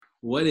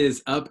What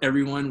is up,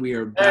 everyone? We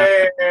are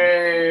back.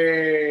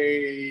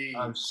 Hey!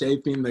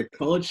 Shaping the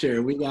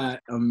culture. We got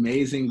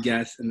amazing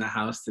guests in the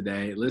house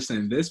today.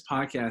 Listen, this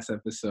podcast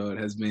episode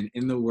has been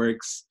in the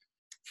works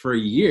for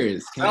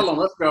years. Tell them,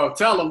 let's go.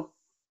 Tell them.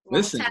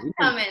 Listen,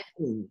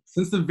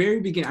 since the very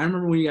beginning. I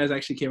remember when you guys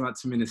actually came out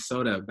to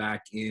Minnesota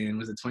back in,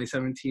 was it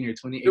 2017 or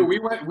 2018? Dude,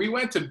 we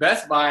went to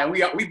Best Buy and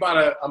we bought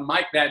a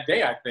mic that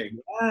day, I think.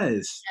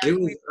 Yes, it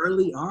was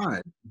early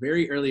on,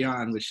 very early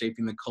on with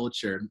Shaping the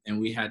Culture, and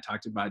we had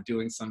talked about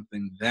doing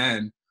something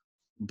then,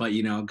 but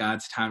you know,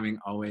 God's timing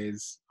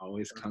always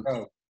comes.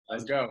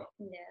 Let's go.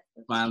 Yeah,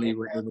 Finally,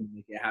 we're able to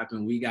make it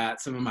happen. We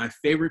got some of my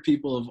favorite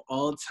people of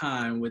all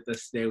time with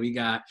us today. We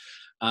got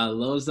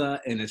Loza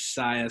and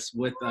Isaias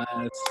with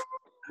us.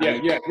 Yeah.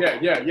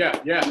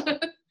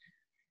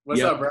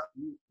 What's up, bro?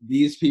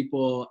 These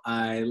people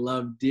I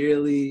love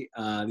dearly.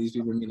 These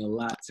people mean a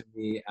lot to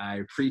me. I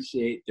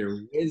appreciate their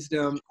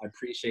wisdom. I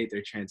appreciate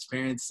their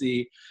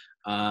transparency.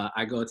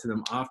 I go to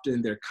them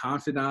often. They're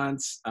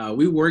confidants.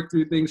 We work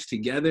through things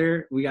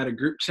together. We got a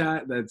group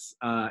chat that's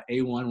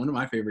A1, one of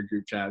my favorite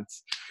group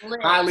chats.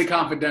 Highly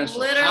confidential.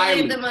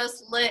 Literally the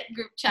most lit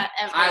group chat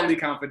ever. Highly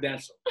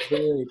confidential.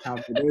 Very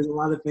confident. There's a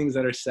lot of things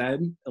that are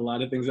said, a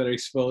lot of things that are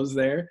exposed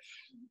there.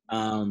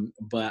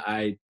 But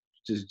I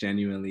just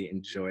genuinely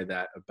enjoy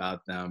that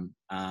about them.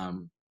 I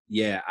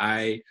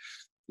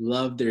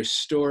love their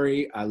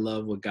story. I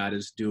love what God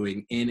is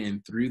doing in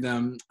and through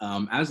them.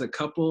 As a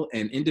couple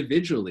and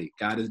individually,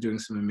 God is doing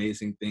some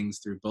amazing things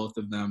through both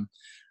of them.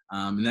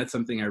 And that's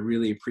something I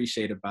really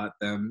appreciate about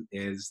them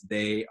is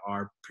they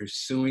are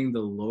pursuing the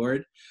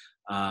Lord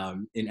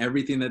in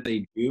everything that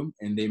they do,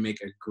 and they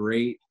make a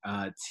great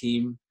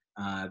team.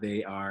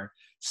 They are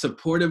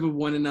supportive of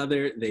one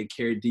another. They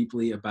care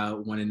deeply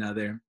about one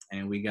another,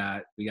 and we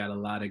got a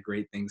lot of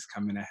great things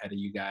coming ahead of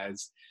you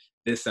guys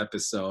this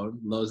episode.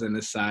 Loza and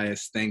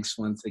Isaias, thanks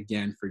once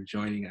again for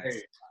joining us.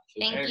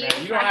 Thank you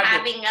for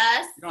having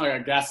us. You don't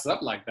gotta gas us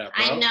up like that,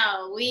 bro. I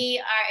know. We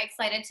are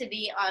excited to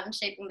be on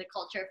Shaping the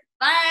Culture.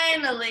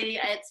 Finally,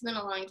 it's been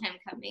a long time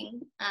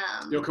coming.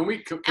 Can we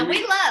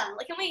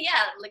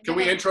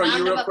intro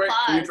you real quick?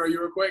 Can we intro you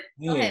real quick?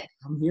 Hey,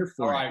 I'm here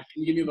for it. All right.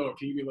 Can you give me a little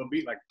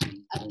beat? Like a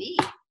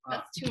beat?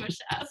 That's too much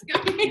to ask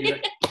of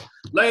me.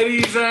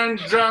 Ladies and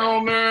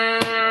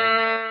gentlemen,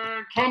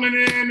 coming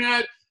in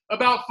at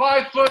about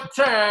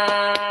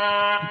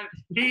 5'10",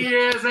 he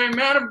is a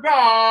man of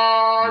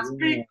God,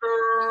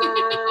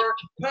 speaker,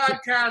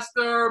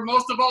 podcaster.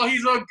 Most of all,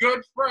 he's a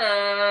good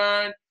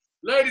friend.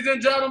 Ladies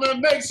and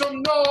gentlemen, make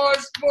some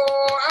noise for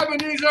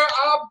Ebenezer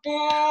Abu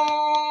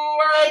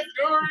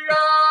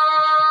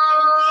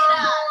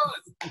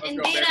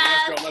Indeed,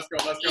 let's go.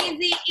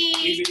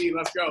 Easy E,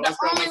 let's go. The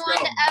only one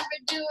to ever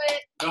do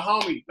it. The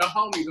homie, the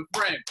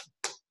friend.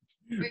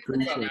 We're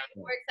excited to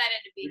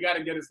be. We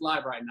gotta get us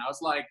live right now.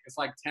 It's like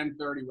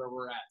 10:30 where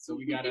we're at, so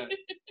we gotta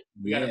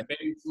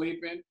baby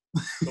sleeping,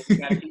 but we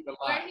gotta keep it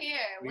live. We're here.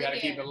 We gotta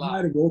keep it live.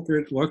 I had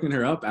to woken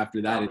her up after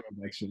that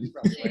introduction.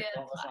 Let's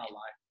not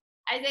lie.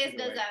 Isaiah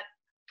does that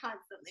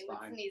constantly with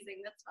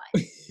sneezing. That's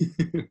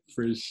fine.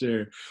 For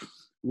sure.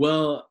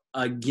 Well,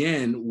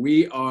 again,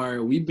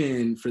 we've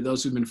been, for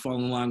those who've been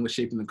following along with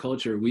Shaping the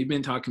Culture, we've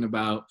been talking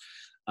about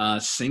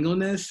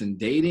singleness and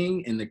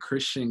dating in the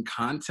Christian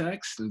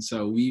context. And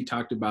so we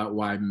talked about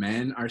why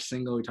men are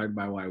single. We talked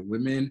about why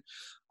women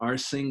are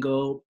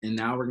single. And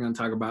now we're going to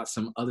talk about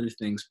some other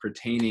things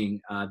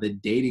pertaining the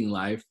dating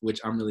life,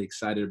 which I'm really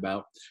excited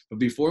about. But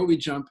before we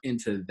jump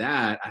into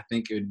that, I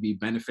think it would be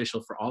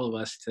beneficial for all of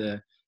us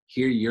to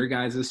hear your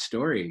guys'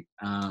 story.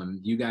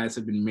 You guys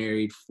have been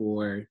married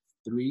for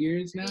 3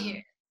 years now? 3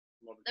 years.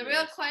 The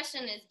real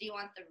question is, do you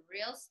want the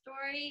real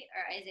story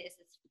or Isaiah's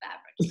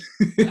fabric?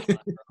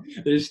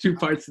 There's two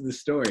parts of the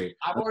story.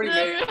 I've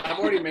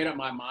already made up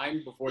my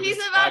mind before He's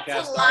this about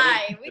podcast to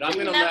lie.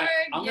 started.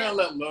 I'm gonna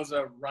let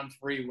Loza run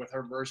free with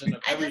her version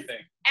of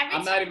everything.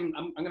 I'm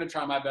gonna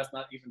try my best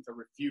not even to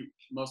refute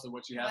most of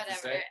what she has to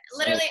say.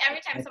 Literally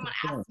every time someone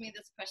asks me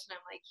this question,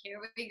 I'm like, here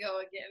we go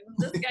again.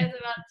 This guy's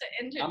about to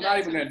introduce. I'm not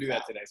even gonna do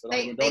that today, so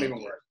don't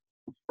even worry.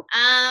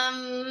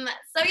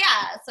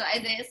 So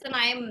Isaiah and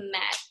I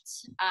met,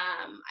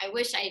 I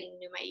wish I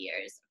knew my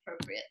years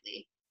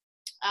appropriately.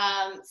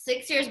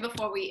 6 years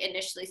before we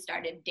initially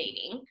started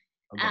dating.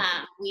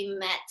 Okay. We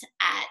met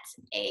at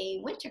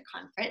a winter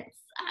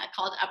conference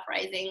called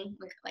Uprising.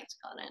 We like to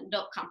call it an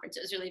adult conference.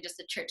 It was really just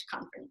a church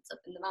conference up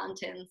in the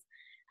mountains.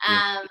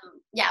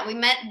 We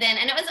met then,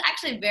 and it was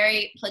actually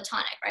very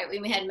platonic, right?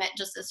 We had met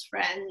just as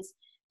friends.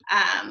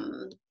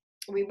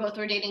 We both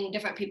were dating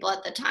different people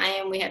at the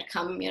time. We had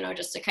come,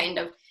 just to kind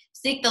of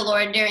seek the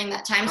Lord during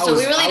that time. So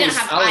we really didn't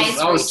have eyes for each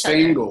other. I was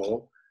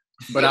single,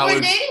 but you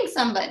were dating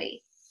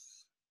somebody.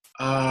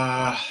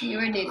 You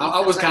were dating. I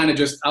was kind of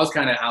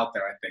out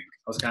there. I think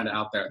I was kind of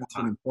out there at the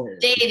time.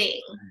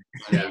 Dating.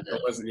 Yeah,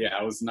 it wasn't. Yeah,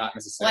 I was not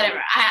necessarily.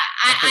 Whatever.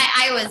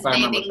 I was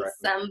dating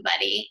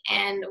somebody,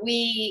 and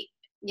we,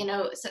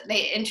 so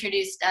they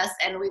introduced us,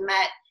 and we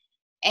met,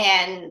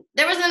 and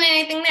there wasn't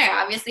anything there.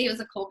 Obviously, he was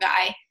a cool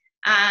guy.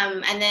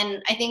 And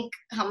then I think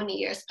how many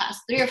years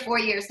passed? 3 or 4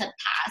 years had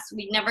passed.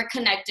 We never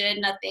connected,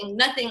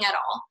 nothing at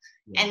all.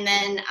 Yeah. And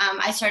then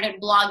I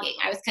started blogging.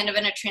 I was kind of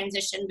in a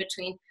transition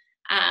between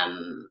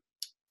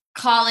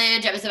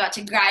college. I was about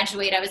to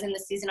graduate. I was in the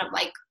season of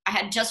like, I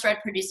had just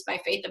read Produced by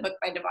Faith, a book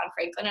by Devon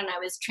Franklin, and I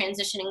was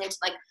transitioning into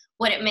like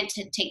what it meant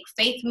to take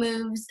faith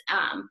moves.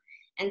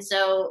 And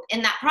so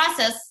in that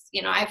process,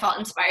 you know, I felt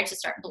inspired to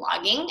start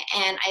blogging,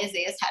 and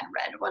Isaiah had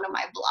read one of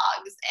my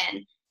blogs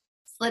and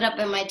slid up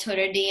in my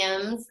Twitter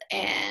DMs.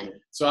 And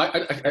so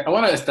I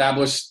want to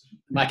establish,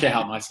 I can't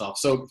help myself.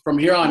 So from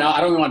here on out,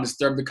 I don't even want to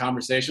disturb the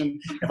conversation.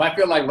 If I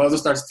feel like Rosa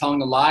starts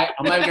telling a lie,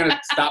 I'm not even going to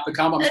stop the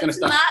comment. I'm just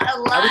going to stop. Not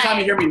a lie. Every time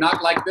you hear me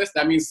knock like this,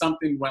 that means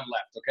something went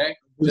left, okay?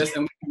 Just,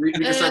 and we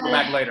can circle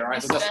back later, all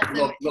right? So just a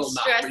little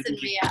knock. Stressing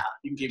me out.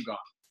 You can keep going.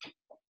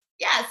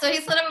 Yeah, so he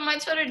slid up in my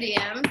Twitter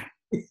DMs.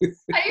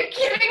 Are you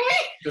kidding me?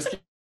 Just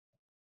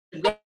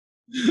keep going.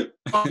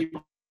 What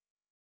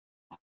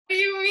do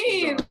you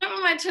mean? Some of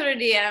my Twitter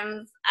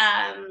DMs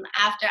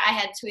after I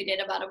had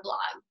tweeted about a blog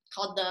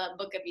called The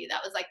Book of You.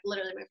 That was like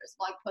literally my first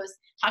blog post,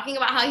 talking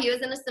about how he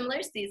was in a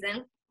similar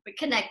season. We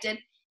connected.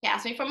 He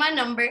asked me for my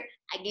number.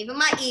 I gave him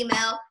my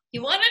email. He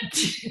wanted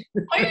to.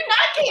 Why are you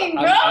knocking,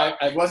 bro?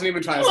 I wasn't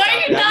even trying to stop. Why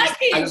are you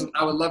knocking?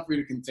 I would love for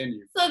you to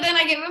continue. So then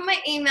I gave him my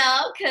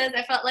email because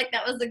I felt like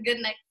that was a good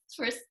next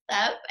first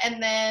step.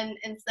 And then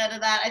instead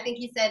of that, I think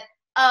he said,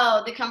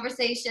 oh, the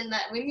conversation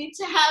that we need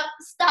to have,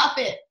 stop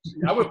it.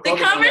 The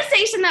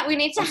conversation that we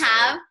need to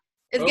have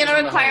is going to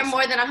require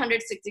more than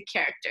 160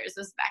 characters. This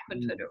was back when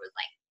Twitter was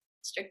like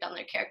strict on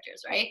their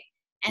characters, right?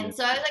 And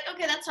so I was like,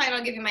 okay, that's fine.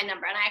 I'll give you my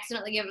number. And I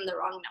accidentally gave him the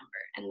wrong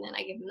number. And then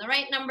I gave him the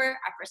right number.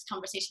 Our first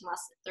conversation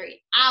lasted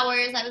 3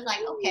 hours. I was like,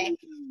 okay,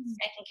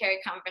 I can carry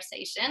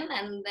conversation.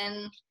 And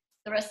then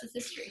the rest is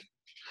history.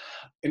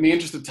 In the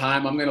interest of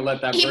time, I'm going to let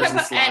that person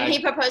slide. And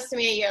he proposed to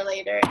me a year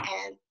later.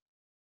 And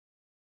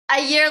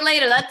a year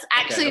later, that's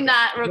actually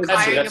not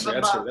requiring of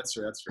a bump. That's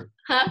true.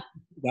 Huh?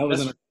 That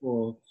wasn't a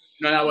cool.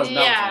 No, that wasn't.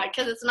 Yeah,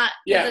 because it's not.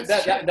 Yeah,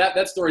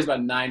 that story is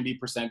about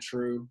 90%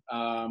 true.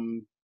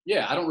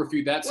 Yeah, I don't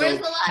refute that. Where's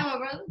the lie, my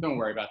brother? Don't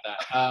worry about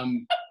that.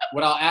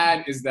 What I'll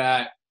add is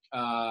that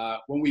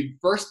when we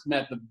first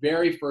met the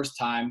very first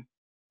time,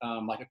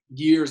 like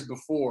years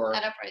before,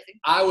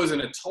 I was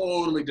in a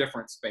totally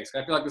different space.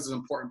 I feel like this is an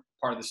important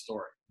part of the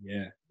story.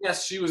 Yeah.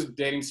 Yes, she was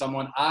dating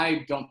someone.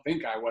 I don't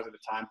think I was at the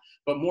time.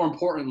 But more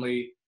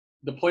importantly,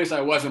 the place I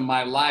was in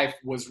my life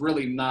was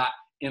really not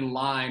in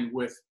line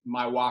with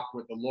my walk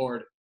with the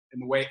Lord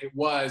in the way it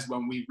was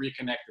when we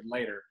reconnected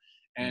later.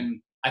 And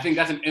I think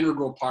that's an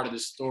integral part of the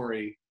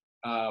story,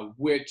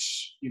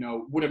 which, you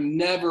know, would have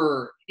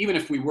never, even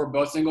if we were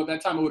both single at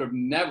that time, it would have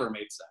never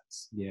made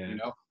sense. Yeah. You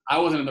know, I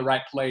wasn't in the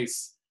right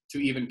place to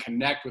even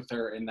connect with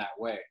her in that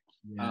way.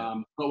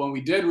 Yeah. But when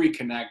we did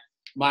reconnect,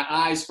 my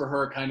eyes for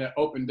her kind of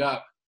opened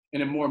up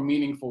in a more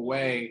meaningful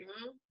way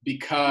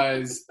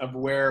because of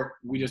where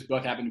we just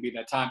both happened to be at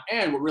that time.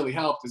 And what really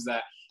helped is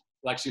that,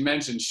 like she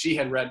mentioned, she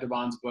had read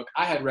Devon's book.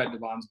 I had read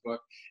Devon's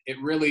book.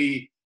 It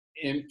really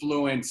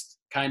influenced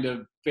kind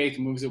of faith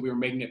moves that we were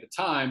making at the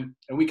time.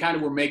 And we kind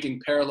of were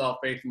making parallel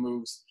faith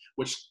moves,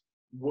 which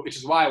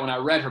is why when I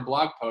read her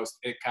blog post,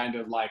 it kind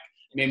of like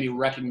made me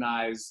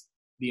recognize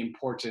the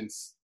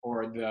importance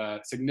or the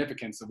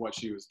significance of what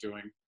she was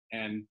doing.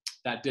 And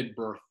that did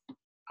birth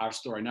our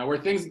story. Now, where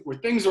things were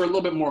a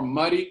little bit more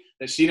muddy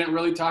that she didn't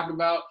really talk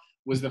about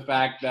was the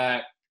fact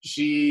that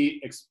she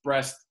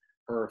expressed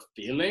her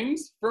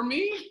feelings for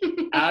me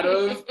out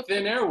of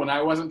thin air when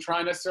I wasn't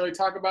trying to necessarily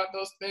talk about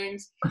those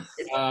things.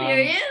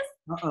 Serious?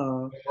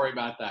 Don't worry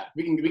about that.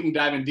 We can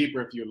dive in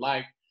deeper if you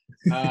like.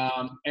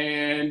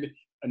 And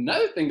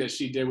another thing that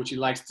she did, which she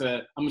likes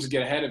to, I'm just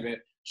get ahead of it.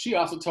 She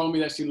also told me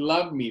that she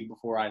loved me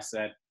before I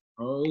said.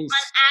 Oh, on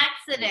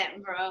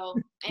accident, bro.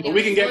 But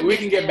we can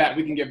get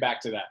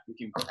back to that. We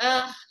can.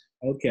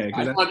 Okay.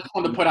 I just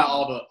want to put out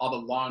all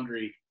the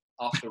laundry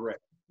off the rip.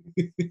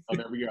 Oh,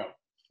 there we go.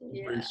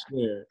 Yeah. For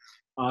sure.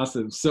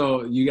 Awesome.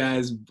 So you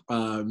guys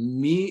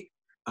meet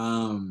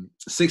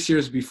 6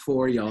 years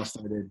before y'all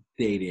started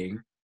dating.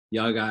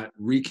 Y'all got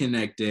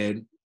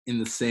reconnected in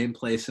the same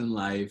place in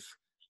life.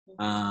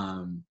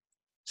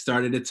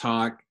 Started to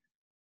talk.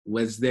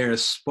 Was there a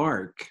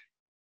spark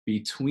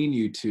between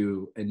you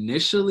two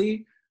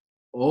initially,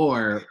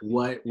 or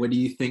what do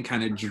you think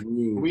kind of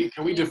drew?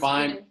 Can we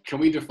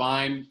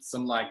define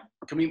some, like,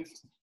 can we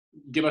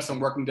give us some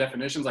working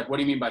definitions? Like, what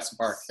do you mean by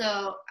spark?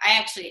 So I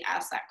actually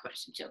asked that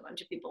question to a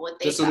bunch of people, what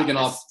they just so we can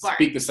all spark.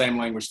 Speak the same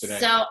language today.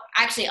 So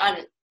actually on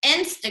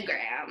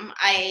Instagram,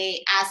 I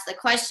asked the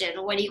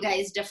question, what do you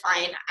guys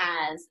define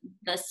as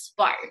the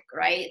spark,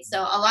 right? So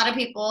a lot of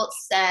people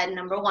said,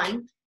 number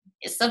one,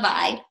 it's the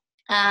vibe.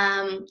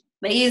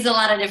 They use a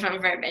lot of different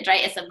verbiage,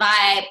 right? It's a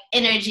vibe,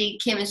 energy,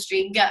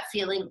 chemistry, gut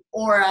feeling,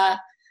 aura.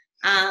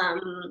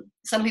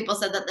 Some people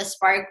said that the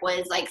spark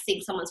was like seeing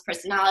someone's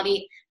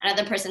personality.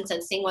 Another person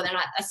said seeing whether or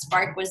not a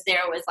spark was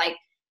there was like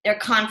their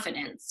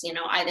confidence. You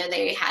know, either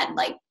they had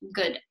like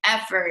good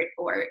effort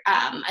or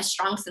a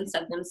strong sense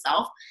of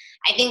themselves.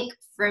 I think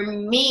for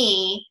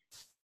me,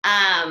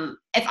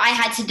 if I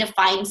had to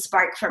define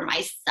spark for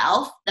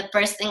myself, the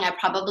first thing I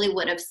probably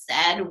would have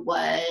said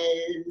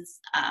was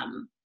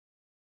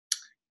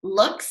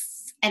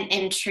looks and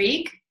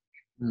intrigue.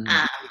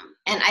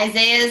 And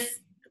Isaiah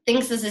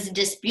thinks this is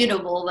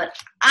disputable, but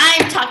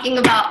I'm talking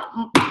about,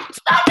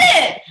 stop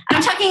it!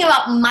 I'm talking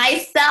about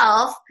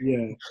myself.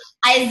 Yeah.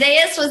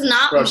 Isaiah was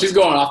not. Bro, she's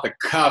going off the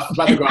cuff.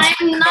 About to go off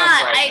I'm the not.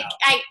 cuff right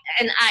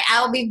now.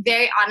 I'll be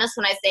very honest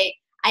when I say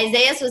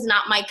Isaiah was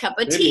not my cup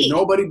of Baby, tea.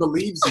 nobody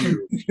believes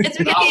you. It's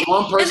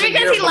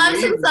because he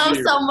loves himself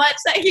so much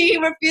that he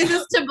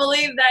refuses to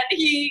believe that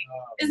he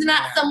is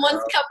not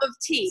someone's cup of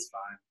tea. It's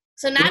fine.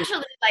 So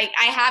naturally, like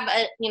I have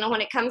a,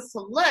 when it comes to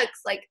looks,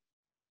 like,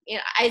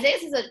 Isaiah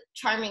is a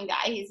charming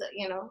guy. He's a,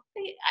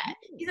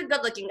 he's a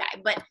good-looking guy.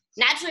 But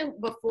naturally,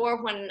 before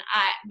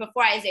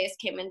Isaiah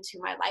came into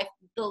my life,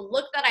 the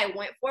look that I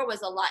went for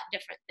was a lot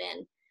different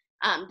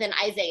than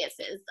Isaiah's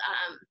is.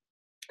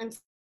 And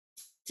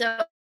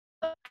so,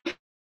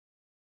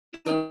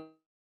 detail.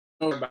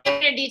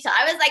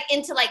 I was like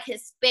into like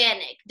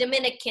Hispanic,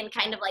 Dominican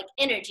kind of like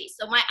energy.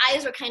 So my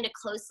eyes were kind of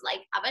close to like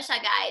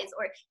Habesha guys,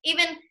 or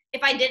even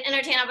if I did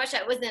entertain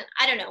Habesha, it wasn't.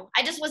 I don't know.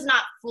 I just was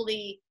not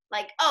fully.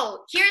 Like,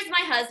 oh, here's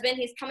my husband.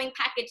 He's coming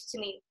packaged to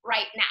me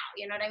right now.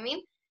 You know what I mean?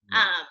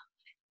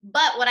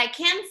 But what I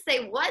can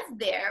say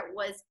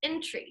was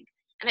intrigue.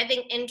 And I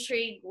think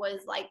intrigue was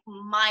like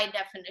my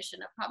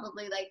definition of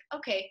probably like,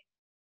 okay,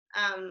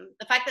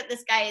 the fact that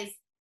this guy is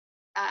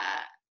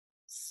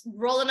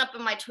rolling up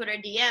in my Twitter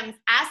DMs,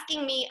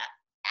 asking me,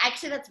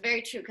 actually that's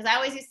very true. Because I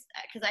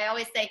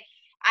always say,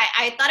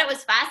 I thought it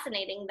was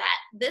fascinating that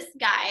this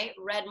guy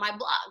read my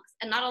blogs,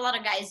 and not a lot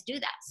of guys do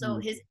that. So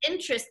his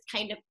interest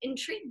kind of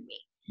intrigued me.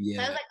 Yeah.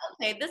 So I was like,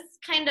 okay, this is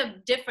kind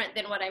of different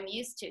than what I'm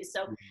used to.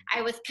 So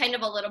I was kind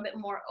of a little bit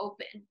more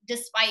open,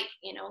 despite,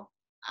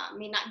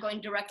 me not going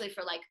directly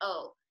for like,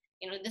 oh,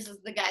 this is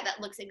the guy that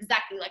looks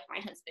exactly like my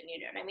husband. You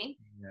know what I mean?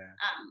 Yeah.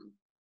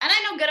 And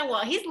I know good and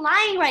well, he's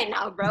lying right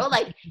now, bro.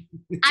 Like,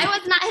 I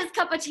was not his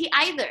cup of tea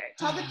either.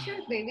 Tell the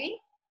truth, baby.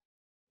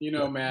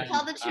 Man.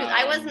 Tell the truth.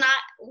 I was not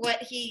what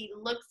he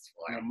looks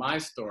for. My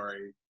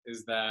story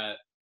is that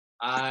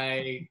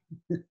I,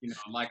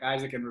 like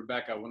Isaac and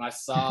Rebecca, when I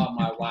saw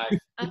my wife,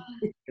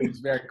 it was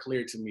very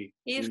clear to me.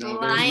 He's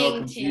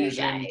lying to you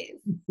guys.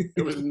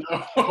 There was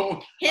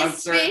no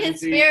uncertainty. His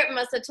spirit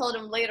must have told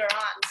him later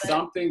on. But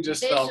something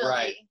just felt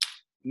right.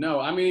 No,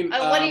 I mean.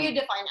 What do you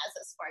define as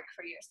a spark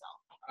for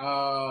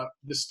yourself?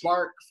 The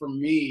spark for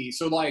me,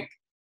 so like,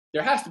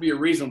 there has to be a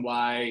reason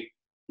why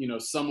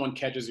someone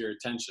catches your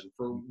attention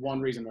for one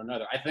reason or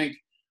another. I think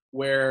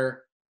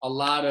where a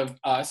lot of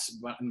us,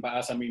 and by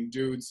us I mean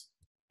dudes,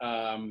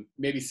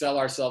 maybe sell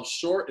ourselves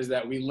short is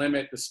that we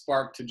limit the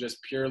spark to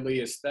just purely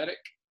aesthetic,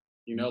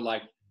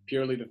 like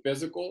purely the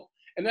physical.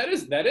 And that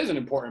is an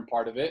important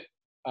part of it.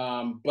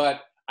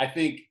 But I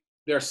think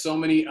there are so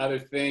many other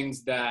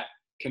things that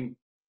can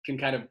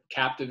kind of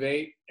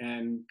captivate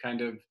and kind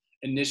of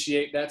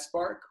initiate that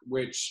spark,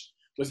 which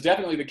was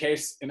definitely the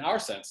case in our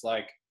sense.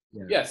 Like,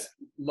 yes,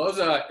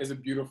 Loza is a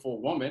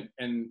beautiful woman,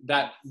 and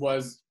that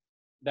was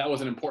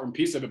an important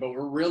piece of it. But what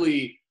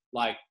really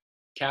like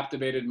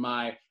captivated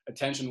my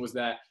attention was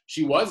that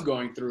she was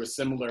going through a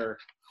similar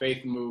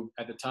faith move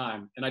at the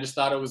time, and I just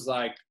thought it was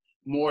like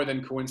more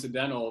than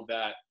coincidental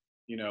that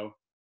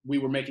we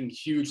were making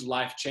huge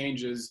life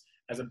changes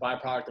as a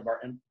byproduct of our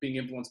being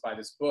influenced by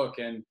this book,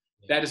 and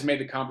that just made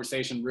the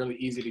conversation really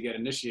easy to get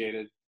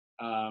initiated.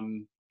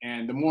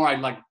 And the more I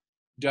like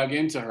dug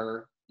into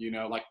her,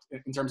 like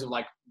in terms of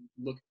like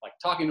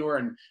talking to her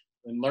and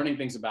learning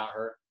things about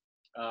her.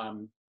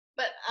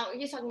 But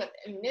you're talking about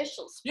the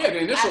initial spark. Yeah, the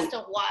initial. As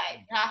to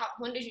why?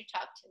 When did you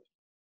talk to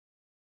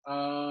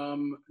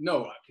me?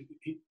 No,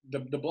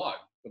 the blog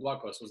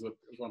post was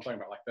what I'm talking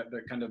about. Like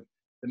the kind of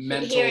the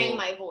mental. Hearing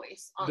my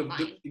voice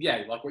online.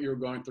 Like what you were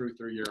going through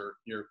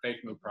your faith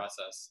move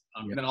process.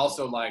 And then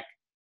also like,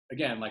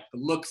 again, like the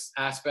looks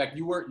aspect.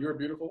 You're a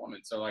beautiful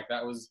woman, so like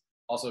that was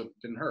also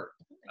didn't hurt.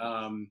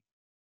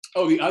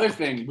 The other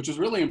thing, which was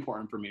really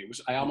important for me,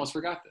 which I almost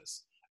forgot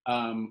this.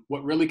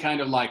 What really kind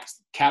of like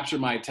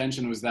captured my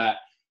attention was that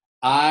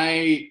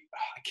I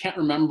can't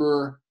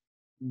remember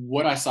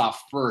what I saw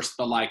first,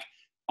 but like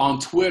on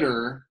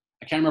Twitter,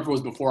 I can't remember if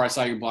it was before I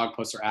saw your blog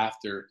post or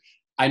after,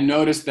 I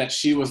noticed that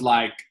she was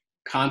like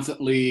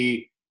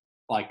constantly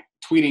like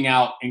tweeting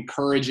out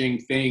encouraging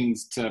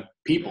things to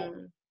people.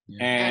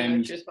 And I know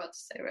what you're about to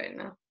say right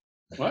now.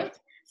 What?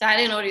 So I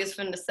didn't know what he was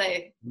finna to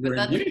say. You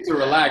need to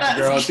relax,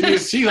 girl.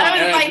 She's on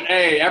edge. Like,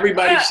 hey,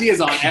 everybody, she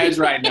is on edge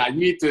right now. You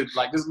need to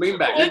like just lean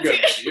back. You're good.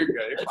 You're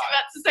good. You're fine.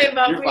 About to say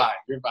about You're me. fine.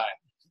 You're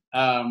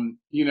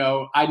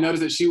fine. I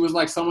noticed that she was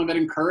like someone that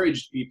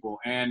encouraged people,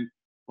 and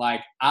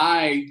like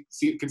I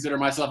consider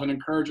myself an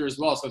encourager as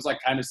well. So it's like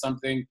kind of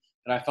something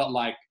that I felt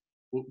like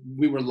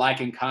we were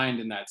like in kind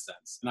in that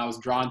sense, and I was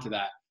drawn to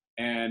that,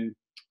 and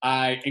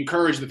I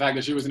encouraged the fact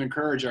that she was an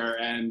encourager,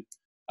 and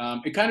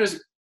it kind of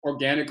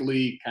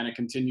organically kind of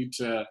continued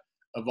to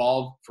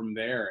evolve from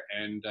there.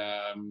 And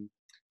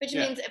which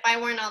means if I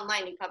weren't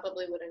online, you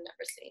probably would have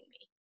never seen me.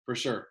 For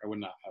sure, I would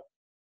not have.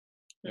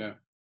 Yeah.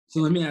 So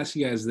let me ask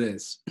you guys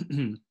this.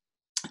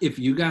 If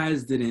you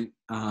guys didn't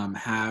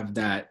have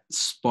that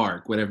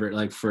spark, whatever,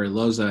 like for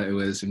Loza, it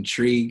was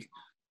intrigue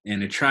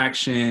and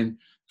attraction.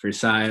 For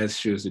Sias,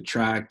 she was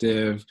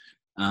attractive.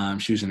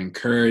 She was an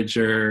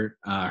encourager.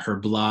 Her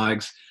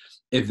blogs.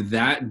 If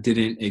that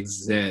didn't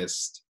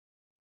exist,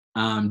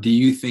 do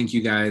you think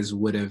you guys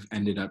would have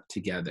ended up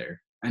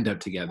together?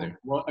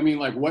 Well, I mean,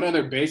 like, what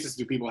other basis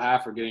do people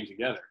have for getting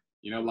together?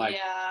 You know, like,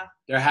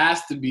 there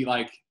has to be,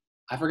 like,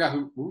 I forgot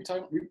who we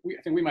talking.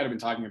 I think we might have been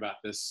talking about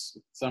this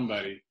with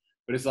somebody,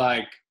 but it's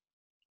like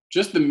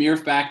just the mere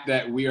fact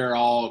that we are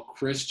all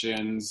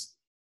Christians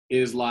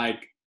is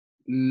like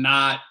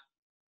not.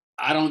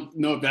 I don't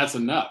know if that's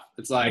enough.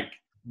 It's like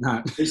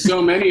there's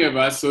so many of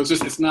us, so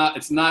it's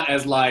not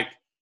as like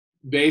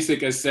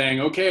basic as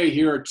saying, okay,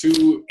 here are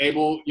two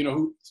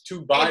able-bodied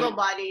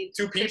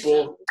two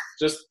people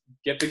just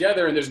get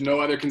together and there's no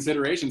other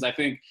considerations. I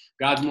think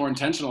God's more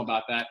intentional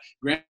about that.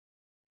 Granted,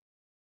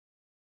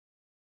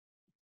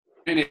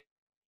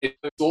 it's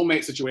a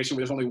soulmate situation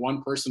where there's only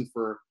one person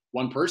for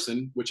one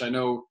person, which I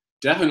know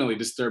definitely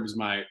disturbs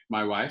my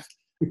wife.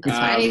 He's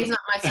not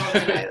my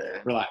soulmate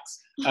either.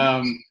 Relax.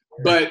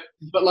 But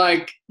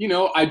like, you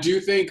know, I do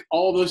think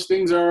all those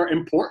things are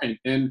important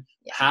in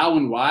how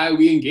and why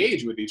we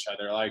engage with each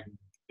other. Like,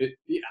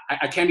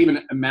 I can't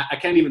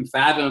even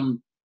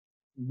fathom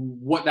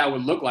what that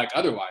would look like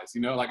otherwise.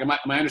 You know, like, am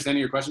I understanding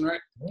your question right?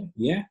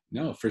 Yeah,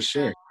 no, for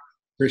sure.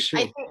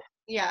 I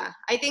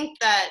think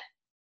that,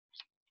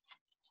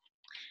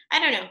 I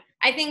don't know.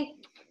 I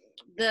think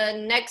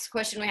the next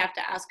question we have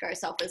to ask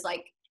ourselves is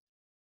like,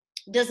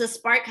 does a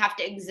spark have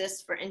to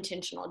exist for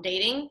intentional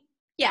dating?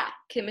 Yeah,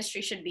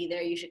 chemistry should be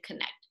there. You should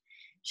connect.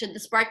 Should the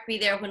spark be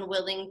there when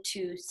willing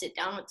to sit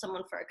down with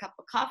someone for a cup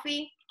of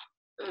coffee?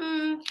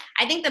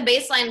 I think the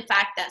baseline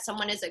fact that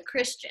someone is a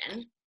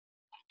Christian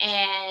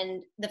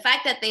and the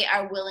fact that they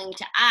are willing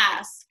to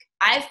ask,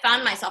 I've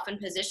found myself in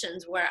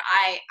positions where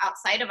I,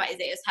 outside of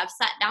Isaiah, have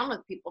sat down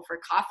with people for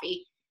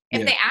coffee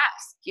if they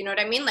ask, you know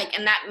what I mean? Like,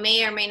 and that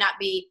may or may not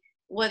be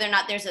whether or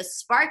not there's a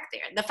spark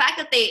there. The fact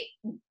that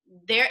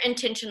their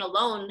intention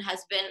alone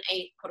has been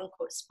a quote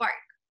unquote spark.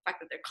 The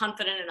fact that they're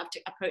confident enough to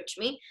approach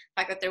me,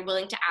 the fact that they're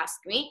willing to ask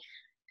me,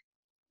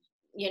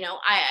 you know,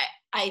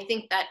 I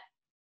think that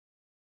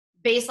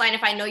baseline,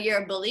 if I know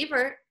you're a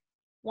believer,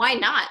 why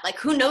not? Like,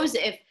 who knows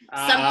if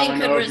something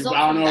could result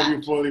from that. I don't know if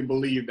you fully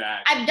believe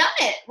that. I've done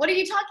it. What are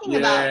you talking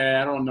about?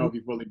 Yeah, I don't know if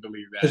you fully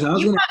believe that.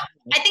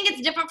 I think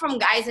it's different from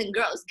guys and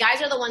girls.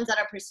 Guys are the ones that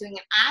are pursuing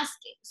and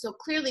asking. So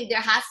clearly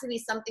there has to be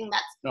something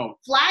that's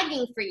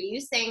flagging for you,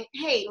 saying,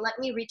 hey, let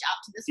me reach out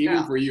to this girl.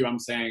 Even for you, I'm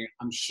saying,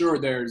 I'm sure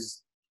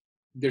there's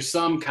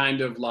some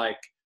kind of like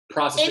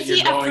process that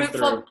you're going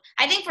through.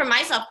 I think for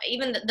myself,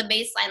 even the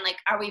baseline, like,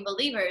 are we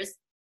believers?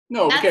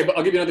 No, okay, but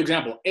I'll give you another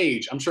example.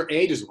 Age. I'm sure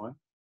age is one.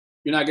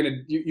 You're not gonna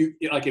you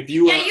like if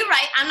you. Yeah, you're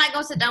right. I'm not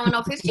gonna sit down with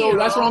no 50-year-old. So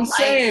that's what I'm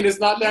saying. It's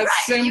not that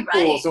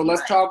simple. So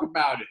let's talk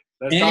about it.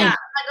 I'm not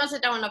gonna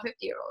sit down with no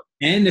 50-year-old.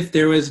 And if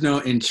there was no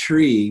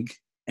intrigue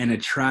and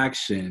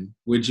attraction,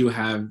 would you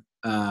have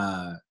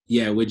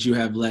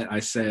let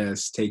Isaiah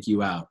take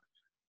you out?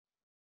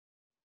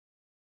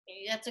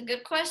 That's a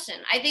good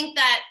question. I think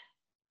that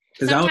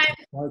because that was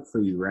hard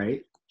for you,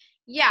 right?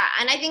 Yeah,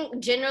 and I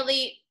think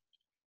generally,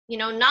 you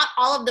know, not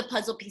all of the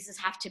puzzle pieces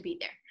have to be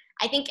there.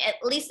 I think at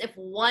least if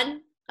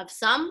one of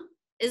some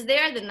is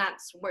there, then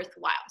that's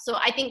worthwhile. So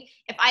I think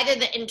if either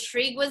the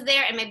intrigue was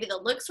there and maybe the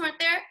looks weren't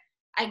there,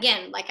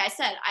 again, like I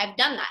said, I've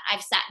done that.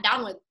 I've sat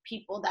down with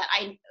people that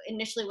I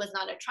initially was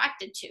not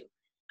attracted to.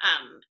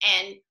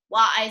 And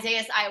while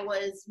Isaiah I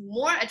was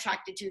more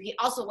attracted to, he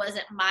also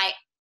wasn't my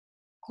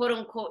quote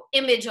unquote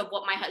image of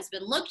what my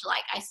husband looked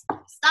like.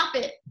 Stop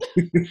it.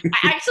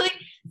 I actually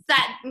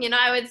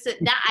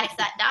I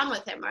sat down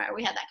with him, or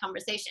we had that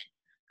conversation.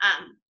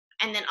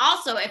 And then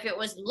also, if it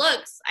was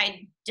looks,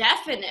 I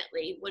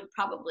definitely would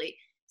probably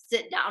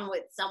sit down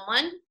with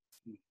someone.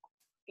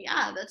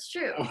 Yeah, that's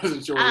true. I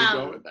wasn't sure where you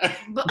go with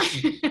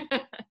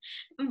that.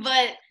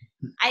 But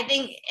I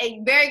think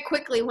very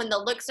quickly, when the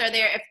looks are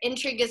there, if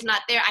intrigue is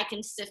not there, I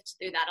can sift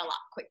through that a lot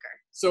quicker.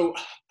 So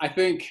I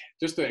think,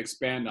 just to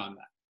expand on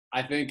that,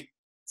 I think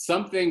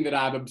something that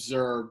I've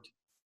observed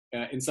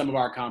in some of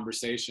our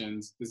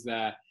conversations is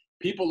that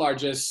people are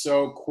just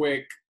so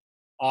quick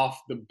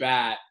off the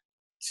bat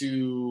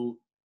to,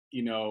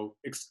 you know,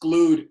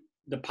 exclude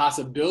the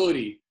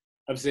possibility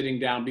of sitting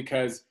down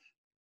because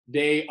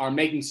they are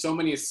making so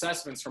many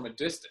assessments from a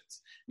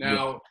distance.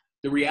 Now,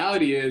 the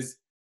reality is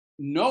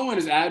no one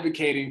is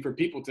advocating for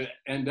people to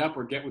end up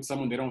or get with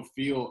someone they don't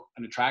feel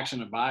an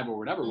attraction, a vibe, or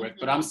whatever with.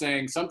 But I'm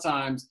saying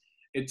sometimes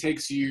it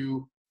takes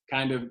you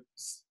kind of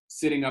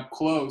sitting up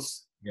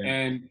close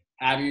and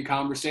having a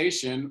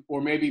conversation,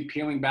 or maybe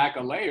peeling back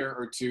a layer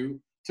or two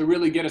to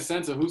really get a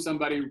sense of who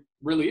somebody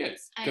really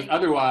is. Because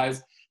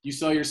otherwise, you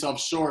sell yourself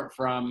short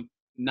from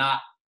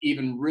not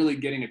even really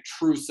getting a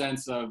true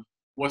sense of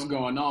what's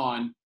going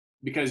on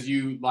because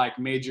you like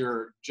made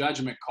your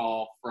judgment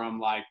call from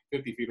like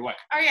 50 feet away.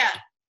 Oh yeah,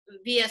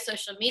 via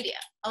social media.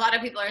 A lot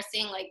of people are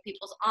seeing like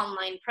people's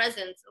online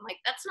presence and like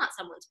that's not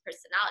someone's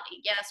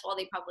personality. Yes, while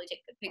they probably take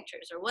good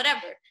pictures or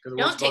whatever,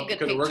 don't take good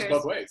pictures. Because it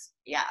works both ways.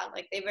 Yeah,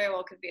 like they very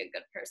well could be a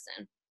good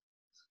person.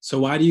 So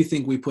why do you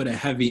think we put a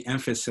heavy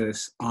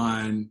emphasis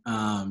on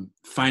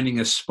finding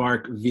a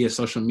spark via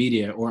social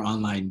media or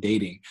online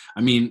dating?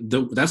 I mean,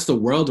 that's the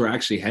world we're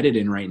actually headed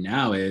in right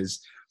now. Is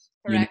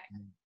Correct.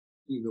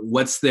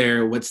 What's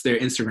their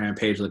Instagram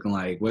page looking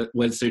like?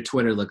 What's their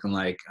Twitter looking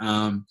like?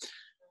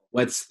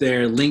 What's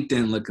their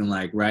LinkedIn looking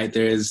like? Right?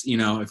 There's,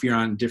 if you're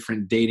on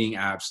different dating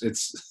apps,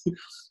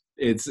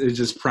 it's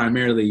just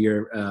primarily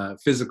your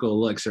physical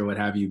looks or what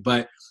have you.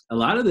 But a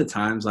lot of the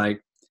times,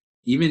 like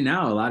even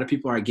now, a lot of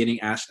people are getting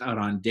asked out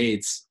on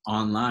dates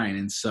online,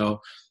 and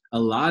so a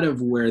lot of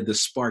where the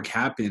spark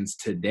happens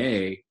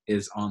today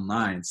is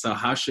online. So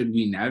how should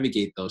we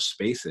navigate those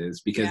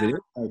spaces? Because it is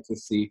hard to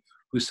see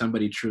who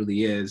somebody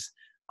truly is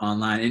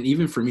online. And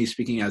even for me,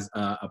 speaking as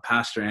a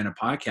pastor and a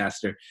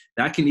podcaster,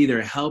 that can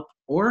either help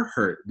or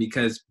hurt,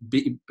 because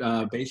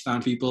based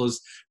on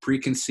people's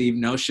preconceived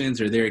notions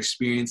or their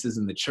experiences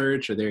in the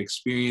church or their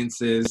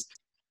experiences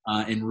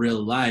in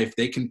real life,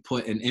 they can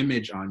put an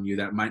image on you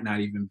that might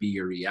not even be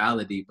your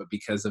reality, but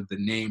because of the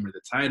name or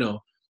the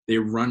title, they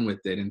run with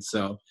it. And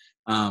so,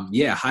 how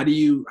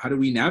do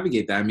we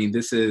navigate that? I mean,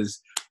 this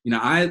is,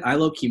 I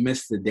low-key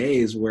miss the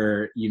days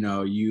where,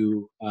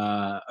 you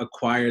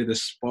acquire the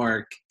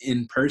spark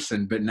in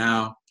person, but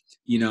now,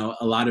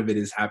 a lot of it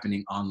is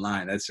happening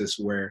online. That's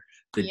just where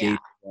the dating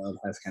world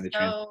has kind of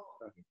changed. So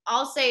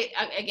I'll say,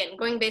 again,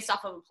 going based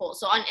off of a poll.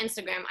 So on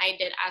Instagram, I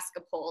did ask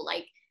a poll,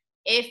 like,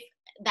 if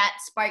that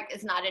spark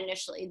is not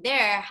initially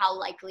there, how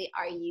likely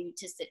are you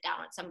to sit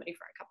down with somebody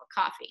for a cup of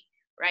coffee,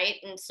 right?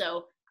 And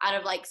so out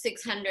of like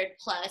 600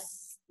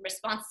 plus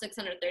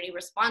 630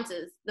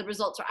 responses, the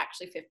results are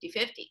actually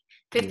 50-50.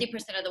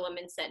 50% of the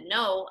women said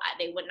no,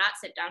 they would not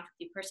sit down.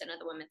 50% of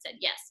the women said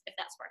yes, if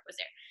that spark was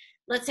there.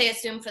 Let's say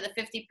assume for the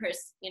 50%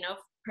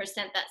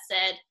 that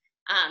said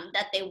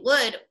that they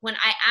would, when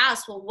I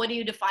asked, well, what do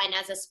you define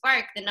as a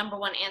spark? The number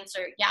one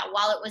answer,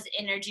 while it was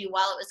energy,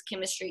 while it was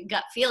chemistry,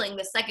 gut feeling,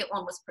 the second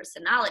one was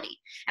personality.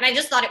 And I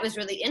just thought it was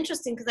really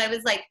interesting because I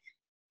was like,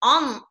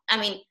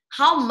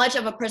 how much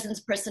of a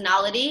person's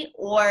personality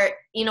or,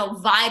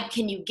 vibe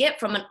can you get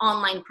from an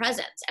online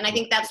presence? And I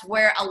think that's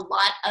where a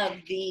lot of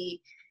the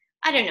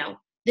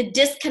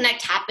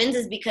disconnect happens,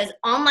 is because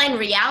online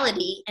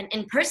reality and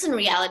in-person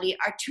reality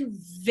are two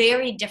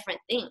very different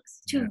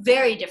things,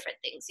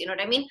 You know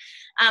what I mean?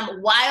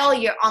 While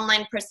your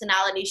online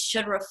personality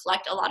should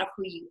reflect a lot of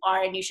who you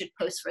are and you should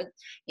post for,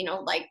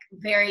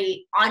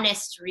 very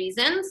honest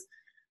reasons,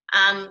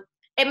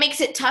 it makes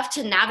it tough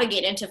to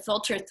navigate and to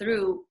filter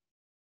through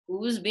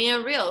who's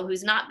being real,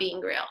 who's not being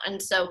real.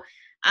 And so,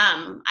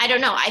 I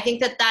don't know. I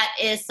think that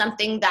is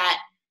something that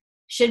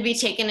should be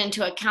taken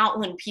into account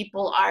when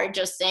people are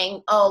just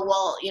saying, oh,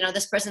 well,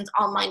 this person's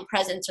online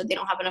presence, or they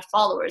don't have enough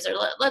followers, or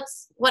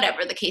let's,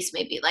 whatever the case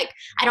may be. Like,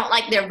 I don't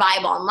like their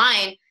vibe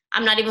online.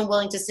 I'm not even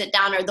willing to sit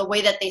down, or the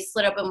way that they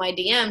slid up in my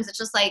DMs. It's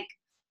just like,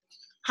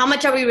 how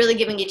much are we really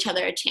giving each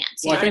other a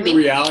chance? Well, I think the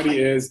reality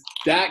is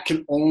that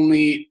can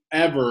only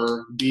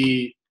ever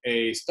be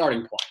a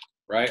starting point,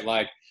 right?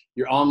 Like,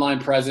 your online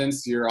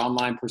presence, your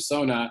online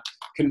persona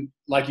can,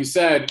 like you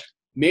said,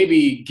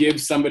 maybe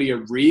give somebody a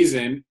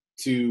reason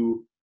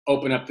to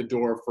open up the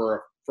door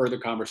for further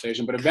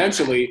conversation. But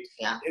eventually,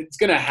 it's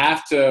going to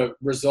have to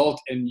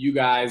result in you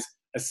guys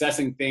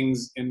assessing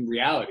things in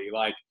reality.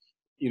 Like,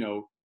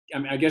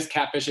 I guess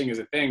catfishing is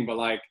a thing, but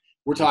like,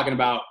 we're talking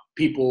about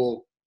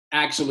people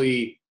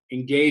actually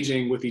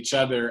engaging with each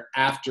other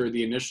after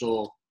the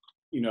initial,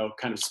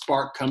 kind of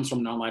spark comes from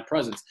an online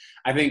presence.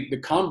 I think the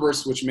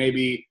converse, which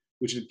maybe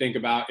we should think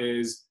about,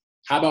 is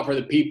how about for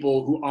the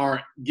people who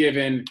aren't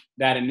given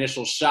that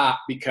initial shot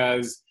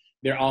because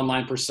their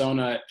online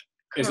persona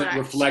isn't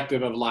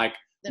reflective of like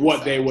themselves,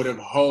 what they would have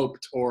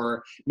hoped,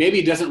 or maybe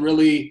it doesn't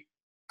really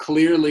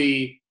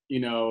clearly,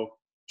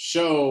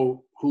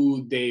 show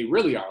who they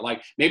really are.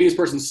 Like, maybe this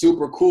person's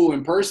super cool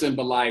in person,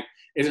 but like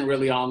isn't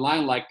really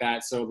online like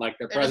that. So like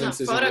their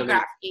presence isn't really, you know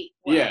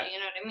what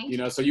I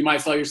mean? So you might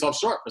sell yourself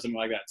short for something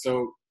like that.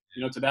 So,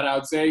 to that I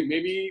would say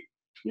maybe,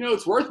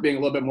 it's worth being a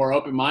little bit more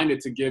open-minded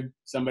to give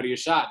somebody a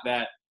shot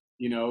that,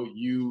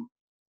 you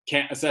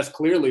can't assess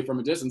clearly from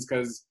a distance,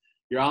 because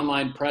your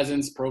online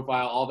presence,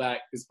 profile, all that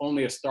is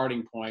only a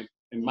starting point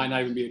and might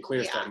not even be a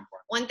clear starting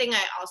point. One thing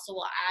I also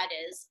will add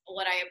is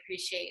what I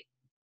appreciate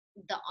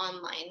the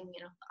online,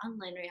 the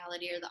online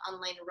reality or the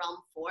online realm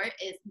for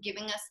is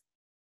giving us,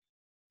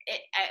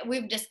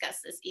 we've discussed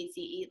this,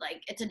 ECE,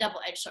 like it's a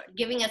double-edged sword,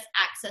 giving us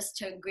access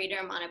to a greater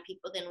amount of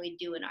people than we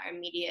do in our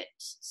immediate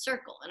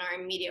circle, in our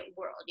immediate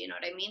world, you know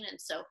what I mean? And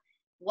so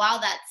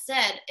while that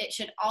said, it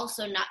should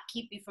also not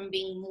keep you from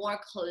being more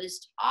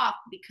closed off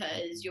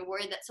because you're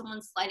worried that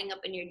someone's sliding up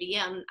in your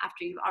DM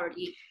after you've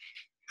already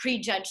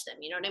prejudged them,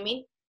 you know what I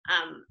mean?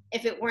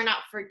 If it were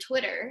not for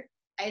Twitter,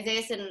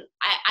 Isaiah said,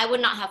 I would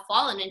not have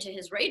fallen into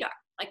his radar.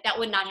 Like, that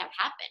would not have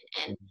happened.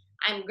 And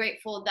I'm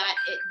grateful that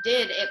it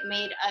did. It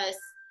made us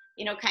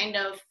kind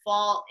of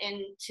fall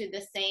into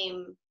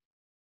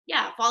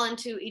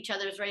each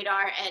other's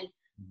radar and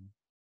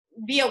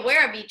be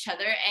aware of each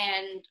other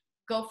and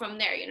go from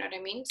there. You know what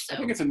I mean? So I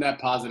think it's a net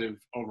positive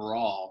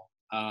overall.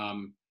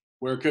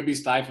 Where it could be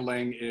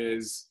stifling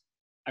is,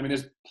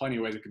 there's plenty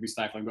of ways it could be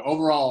stifling, but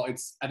overall,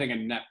 it's, I think, a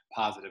net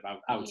positive,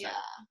 I would say.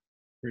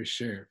 For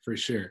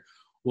sure.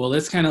 Well,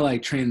 let's kind of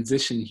like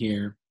transition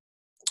here.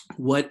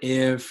 What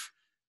if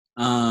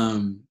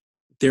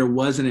there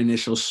was an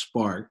initial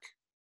spark,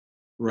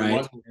 right? There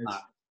was or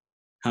not?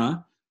 Huh?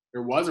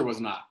 There was or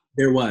was not?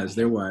 There was.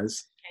 Okay.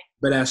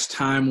 But as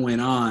time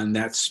went on,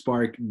 that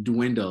spark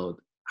dwindled.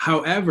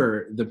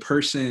 However, the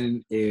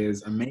person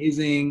is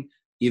amazing,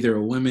 either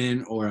a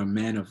woman or a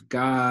man of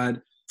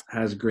God,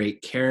 has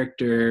great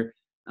character.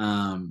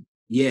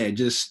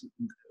 Just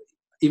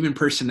even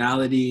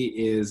personality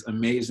is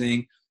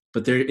amazing,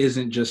 but there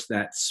isn't just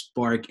that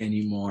spark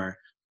anymore.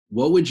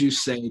 What would you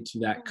say to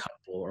that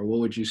couple, or what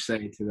would you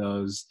say to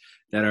those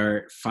that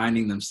are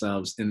finding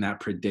themselves in that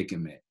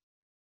predicament?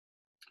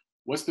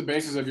 What's the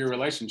basis of your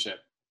relationship?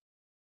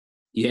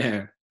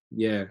 Yeah.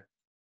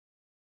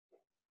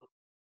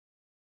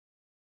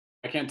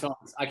 I can't tell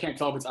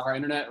if it's our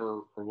internet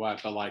or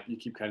what, but like you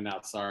keep cutting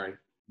out. Sorry.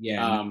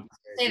 Yeah.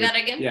 Say that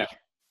again. Yeah.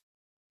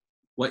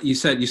 What you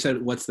said,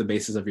 what's the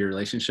basis of your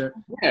relationship?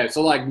 Yeah.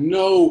 So like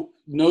no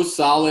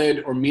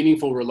solid or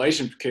meaningful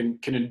relationship can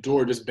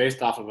endure just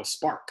based off of a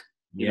spark.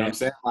 You know what I'm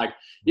saying? Like,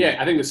 yeah,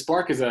 I think the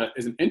spark is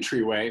an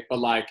entryway, but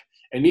like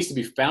it needs to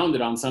be founded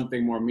on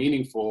something more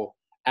meaningful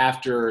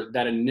after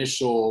that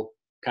initial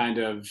kind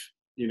of,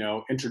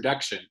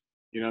 introduction.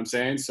 You know what I'm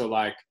saying? So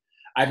like,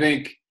 I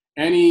think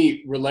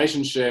any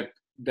relationship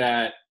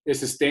that is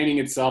sustaining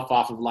itself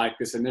off of like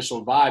this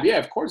initial vibe, yeah,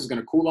 of course it's going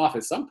to cool off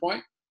at some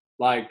point.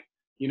 Like,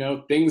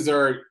 things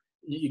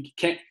you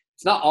can't,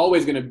 it's not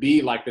always going to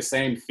be like the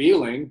same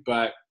feeling,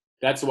 but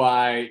that's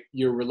why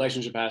your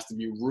relationship has to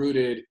be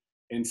rooted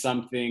in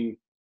something,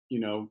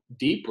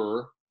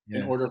 deeper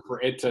in order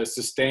for it to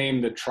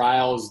sustain the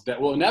trials that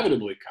will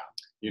inevitably come,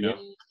 Yeah.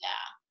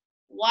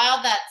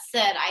 While that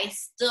said, I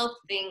still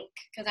think,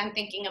 because I'm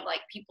thinking of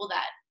like people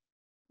that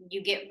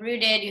you get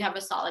rooted, you have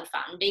a solid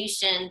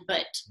foundation,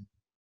 but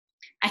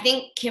I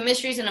think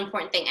chemistry is an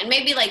important thing. And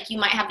maybe like you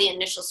might have the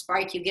initial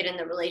spark, you get in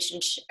the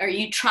relationship, or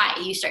you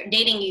start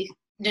dating, you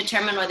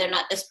determine whether or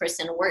not this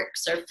person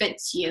works or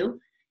fits you.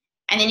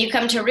 And then you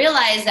come to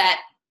realize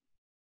that,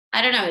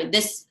 I don't know,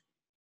 this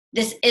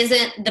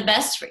isn't the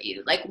best for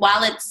you. Like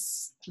while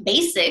it's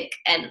basic,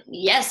 and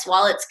yes,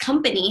 while it's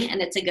company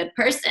and it's a good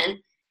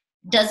person,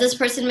 does this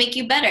person make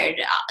you better?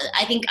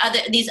 I think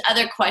these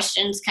other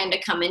questions kind of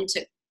come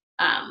into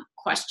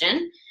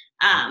question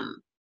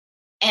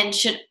and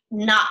should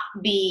not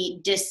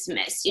be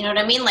dismissed. You know what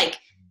I mean? Like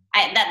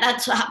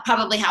that's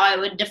probably how I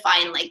would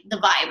define like the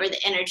vibe or the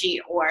energy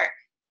or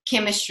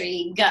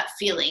chemistry, gut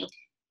feeling.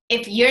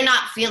 If you're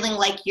not feeling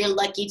like you're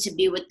lucky to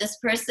be with this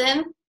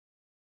person,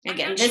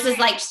 again, this is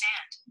like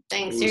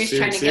things Siri's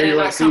trying to get in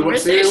our conversation.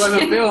 Siri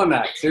wasn't feeling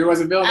that.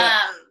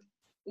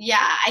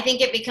 Yeah, I think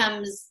it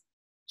becomes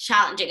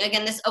challenging.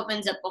 Again, this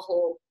opens up a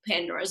whole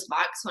Pandora's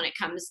box when it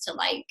comes to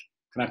like,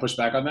 can I push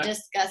back on that?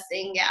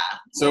 Discussing, yeah.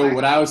 So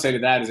what I would say to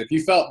that is if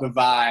you felt the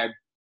vibe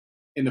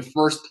in the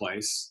first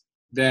place,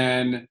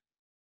 then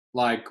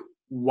like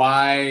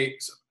why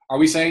are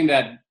we saying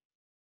that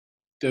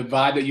the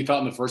vibe that you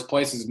felt in the first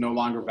place is no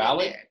longer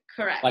valid?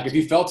 Correct. Like if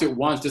you felt it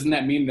once, doesn't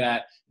that mean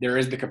that there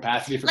is the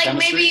capacity for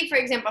chemistry? Maybe, for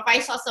example, if I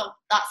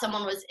thought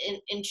someone was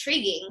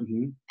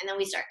intriguing, and then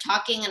we start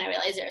talking and I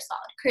realize they're a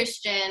solid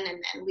Christian,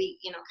 and then we,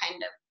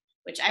 kind of,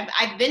 which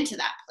I've been to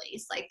that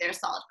place, like they're a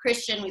solid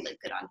Christian, we look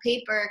good on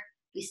paper,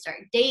 we start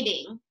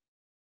dating,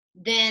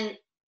 then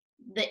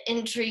the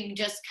intrigue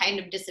just kind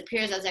of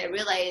disappears as I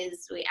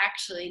realize we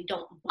actually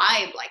don't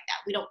vibe like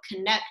that. We don't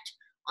connect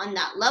on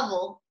that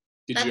level.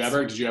 Did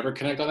you ever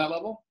connect on that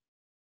level?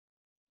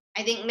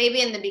 I think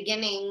maybe in the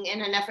beginning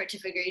in an effort to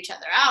figure each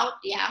other out,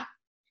 yeah.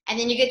 And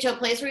then you get to a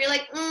place where you're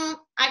like,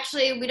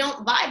 actually, we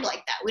don't vibe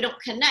like that. We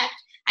don't connect.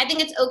 I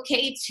think it's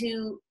okay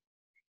to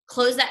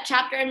close that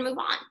chapter and move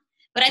on.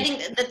 But I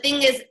think the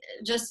thing is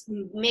just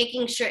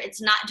making sure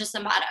it's not just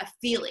about a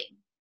feeling.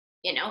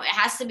 It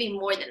has to be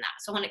more than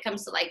that. So when it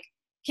comes to like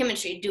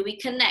chemistry, do we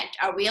connect?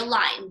 Are we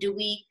aligned? Do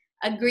we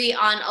agree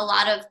on a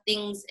lot of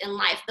things in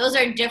life? Those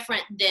are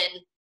different than,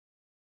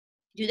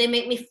 do they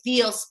make me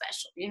feel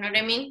special? You know what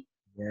I mean?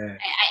 Yeah.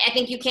 I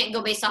think you can't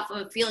go based off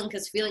of a feeling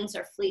because feelings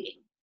are fleeting.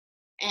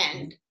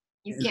 And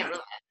you can't rely on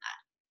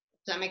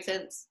that. Does that make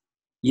sense?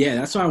 Yeah,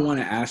 that's why I want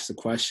to ask the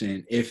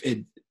question. If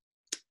it,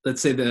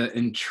 let's say the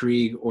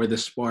intrigue or the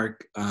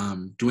spark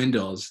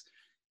dwindles,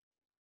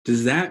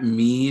 does that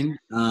mean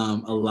a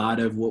lot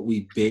of what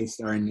we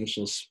based our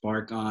initial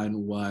spark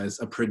on was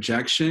a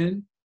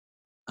projection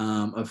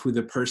of who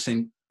the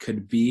person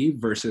could be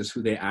versus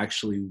who they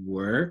actually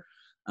were?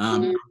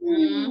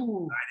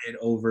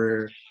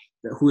 Over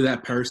who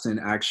that person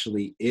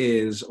actually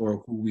is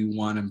or who we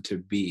want them to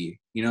be.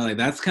 Like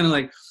that's kind of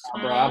like...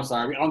 Bro, I'm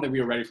sorry. I don't think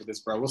we were ready for this,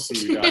 bro. We'll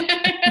see you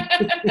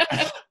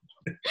guys.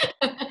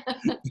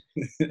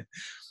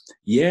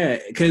 Yeah,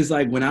 because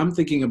like when I'm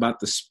thinking about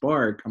the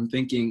spark, I'm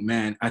thinking,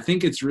 man, I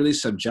think it's really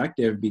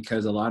subjective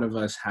because a lot of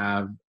us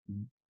have,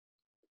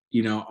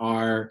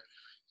 our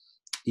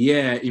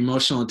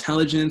emotional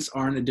intelligence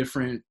are in a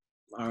different.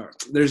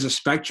 There's a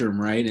spectrum,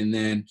 right? And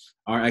then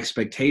our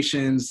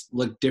expectations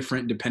look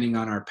different depending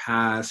on our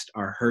past.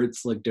 Our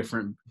hurts look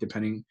different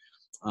depending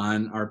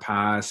on our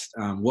past.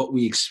 What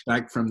we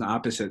expect from the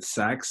opposite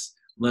sex,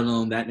 let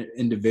alone that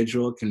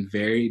individual, can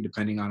vary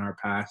depending on our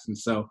past. And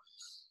so,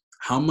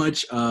 how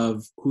much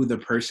of who the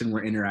person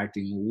we're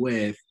interacting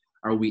with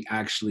are we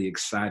actually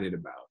excited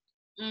about?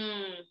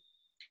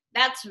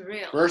 That's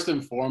real. First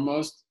and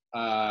foremost,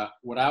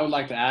 what I would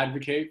like to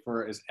advocate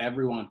for is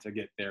everyone to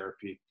get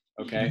therapy.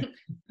 Okay.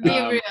 Be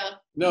real.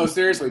 No,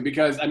 seriously,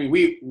 because I mean,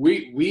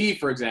 we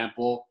for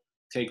example,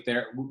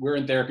 we're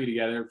in therapy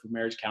together for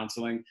marriage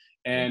counseling.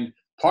 And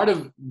part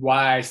of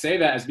why I say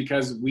that is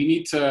because we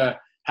need to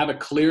have a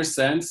clear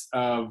sense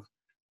of,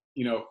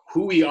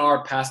 who we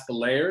are past the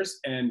layers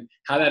and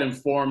how that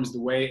informs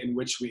the way in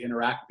which we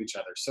interact with each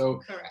other.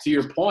 So Correct. To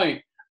your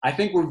point, I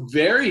think we're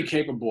very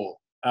capable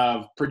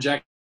of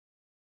projecting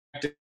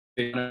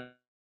things.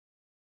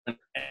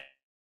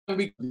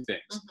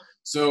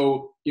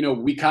 So,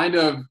 we kind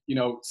of,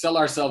 sell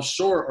ourselves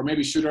short or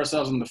maybe shoot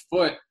ourselves in the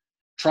foot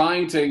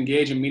trying to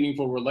engage in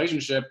meaningful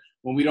relationship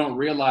when we don't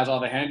realize all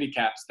the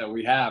handicaps that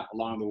we have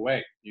along the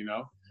way,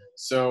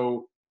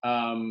 So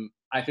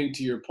I think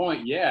to your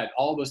point,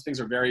 all of those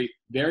things are very,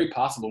 very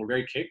possible. We're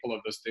very capable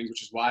of those things,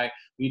 which is why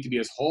we need to be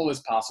as whole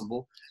as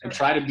possible and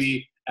try to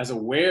be as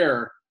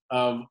aware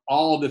of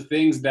all of the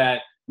things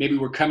that maybe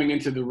we're coming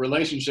into the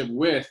relationship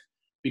with,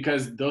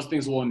 because those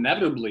things will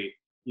inevitably,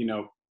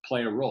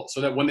 play a role,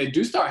 so that when they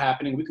do start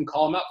happening, we can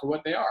call them out for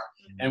what they are.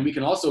 And we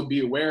can also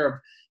be aware of,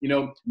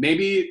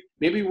 maybe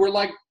we're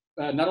like,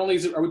 not only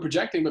are we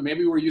projecting, but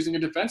maybe we're using a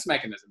defense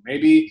mechanism.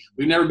 Maybe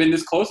we've never been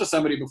this close to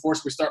somebody before,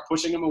 so we start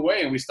pushing them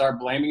away and we start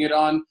blaming it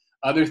on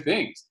other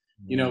things.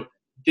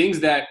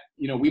 Things that,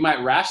 we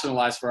might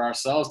rationalize for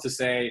ourselves to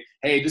say,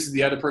 hey, this is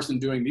the other person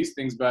doing these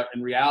things, but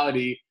in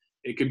reality,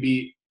 it could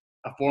be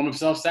a form of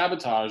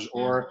self-sabotage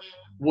or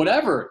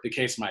whatever the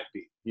case might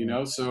be,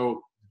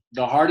 So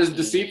the heart is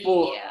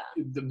deceitful,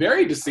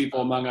 very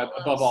deceitful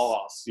above all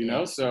else,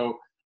 So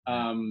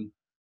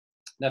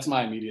that's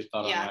my immediate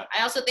thought on that.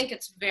 I also think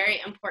it's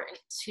very important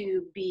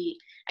to be,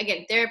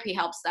 again, therapy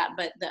helps that,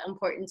 but the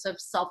importance of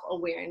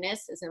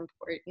self-awareness is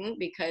important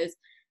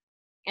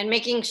and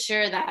making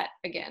sure that,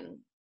 again,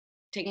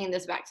 taking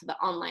this back to the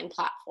online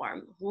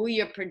platform, who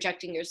you're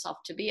projecting yourself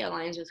to be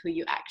aligns with who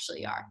you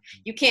actually are.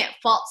 You can't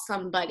fault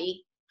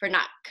somebody for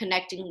not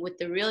connecting with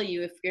the real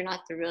you if you're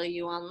not the real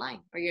you online,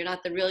 or you're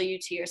not the real you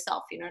to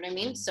yourself. You know what I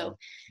mean? So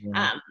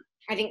I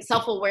think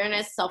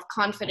self-awareness,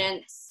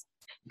 self-confidence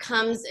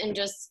comes in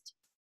just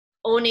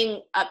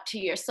owning up to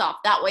yourself.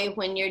 That way,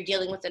 when you're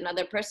dealing with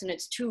another person,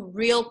 it's two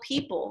real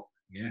people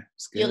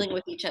dealing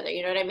with each other.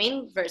 You know what I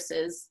mean?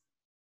 Versus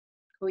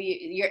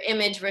your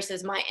image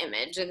versus my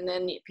image, and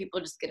then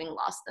people just getting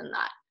lost in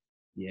that.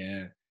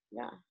 Yeah.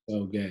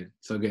 So good.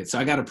 So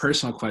I got a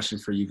personal question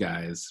for you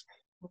guys.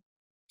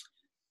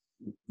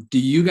 Do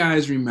you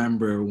guys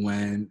remember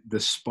when the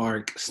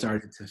spark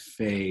started to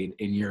fade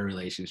in your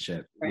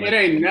relationship? It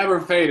ain't never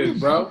faded,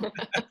 bro. What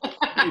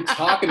are you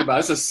talking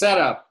about? It's a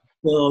setup.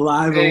 Still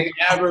alive. It ain't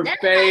never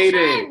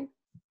faded.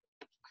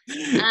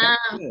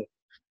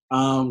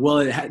 Well,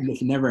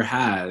 it never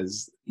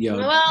has.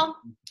 Well,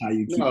 how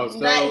you keep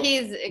that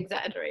he's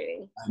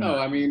exaggerating. No,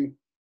 I mean,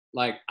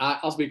 like,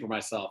 I'll speak for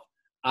myself.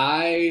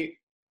 I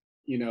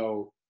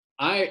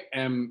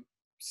am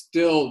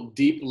still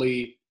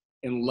deeply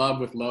in love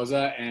with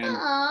Loza, and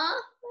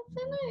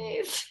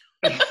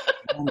that's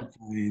so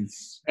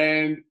nice.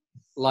 And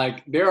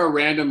like, there are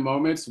random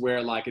moments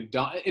where like it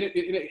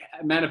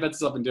manifests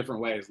itself in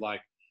different ways,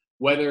 like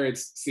whether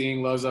it's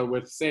seeing Loza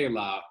with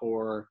Selah,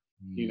 or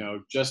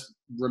just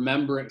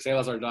remembering,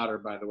 Selah's our daughter,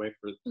 by the way,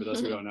 for those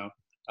who don't know,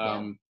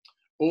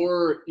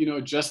 or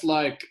just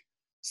like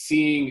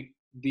seeing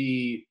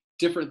the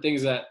different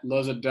things that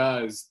Loza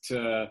does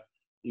to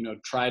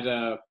try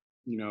to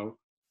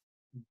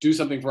do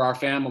something for our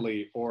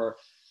family, or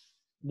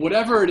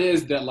whatever it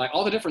is, that like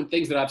all the different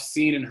things that I've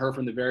seen in her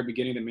from the very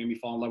beginning that made me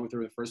fall in love with her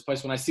in the first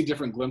place. When I see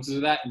different glimpses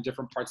of that in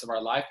different parts of our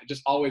life, it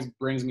just always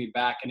brings me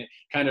back, and it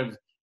kind of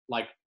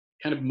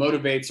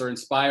motivates or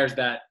inspires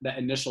that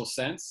initial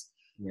sense.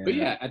 But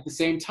at the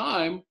same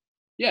time,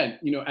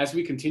 as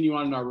we continue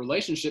on in our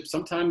relationship,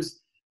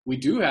 sometimes we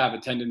do have a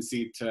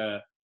tendency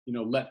to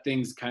let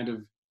things kind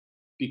of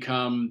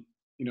become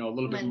a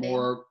little bit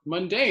more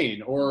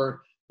mundane,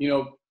 or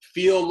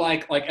feel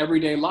like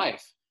everyday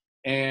life.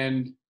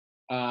 And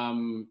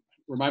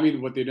remind me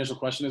what the initial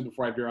question is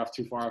before I veer off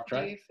too far off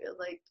track. Do you feel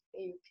like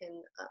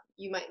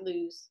you might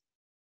lose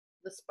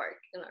the spark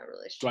in our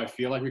relationship? Do I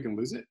feel like we can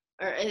lose it?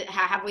 Or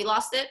have we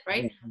lost it,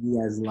 right? He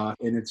has lost,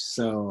 and if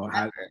so,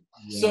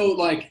 so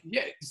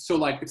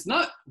it's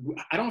not,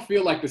 I don't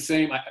feel like the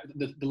same,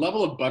 the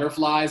level of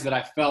butterflies that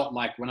I felt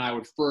like when I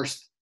would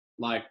first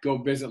like go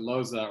visit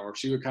Loza, or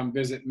she would come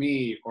visit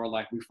me, or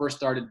like we first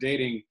started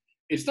dating,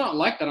 it's not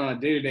like that on a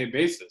day-to-day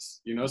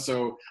basis, you know?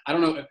 So I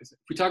don't know if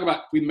we talk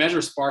about, we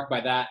measure spark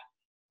by that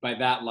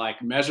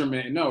like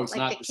measurement. No, it's like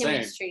not the same.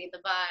 chemistry, the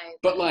vibe.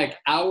 But like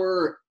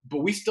but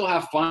we still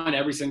have fun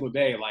every single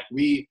day. Like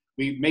we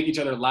make each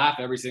other laugh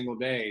every single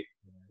day.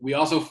 We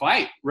also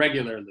fight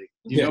regularly,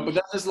 you know, but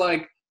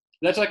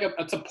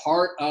that's a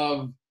part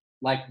of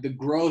like the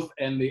growth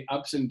and the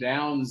ups and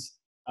downs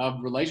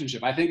of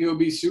relationship. I think it would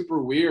be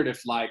super weird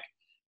if like,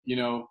 you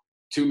know,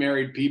 two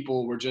married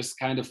people were just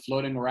kind of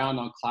floating around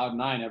on cloud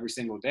nine every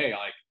single day.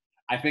 Like,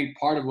 I think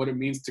part of what it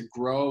means to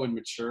grow and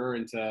mature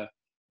and to,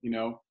 you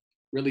know,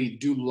 really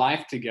do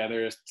life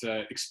together is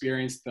to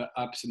experience the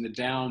ups and the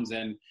downs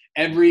and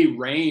every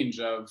range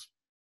of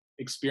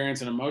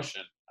experience and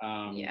emotion.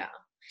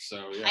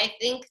 So, yeah. I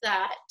think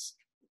that,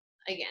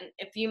 again,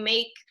 if you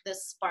make the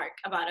spark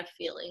about a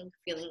feeling,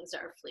 feelings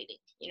are fleeting.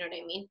 You know what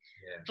I mean?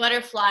 Yeah.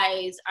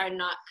 Butterflies are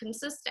not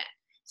consistent.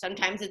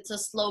 Sometimes it's a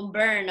slow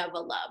burn of a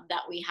love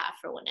that we have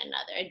for one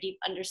another, a deep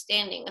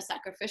understanding, a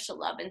sacrificial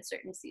love in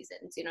certain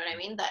seasons. You know what I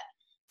mean? That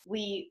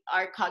we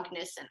are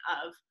cognizant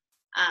of.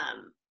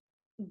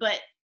 But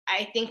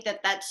I think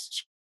that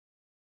that's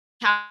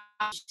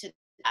challenged to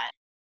that.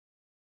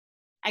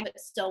 I put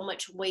so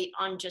much weight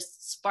on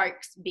just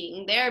sparks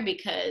being there,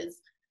 because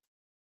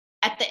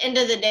at the end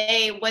of the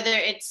day, whether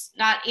it's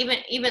not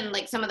even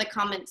like some of the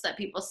comments that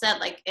people said,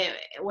 like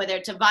whether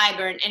it's a vibe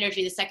or an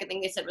energy, the second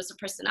thing they said was a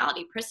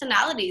personality.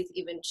 Personalities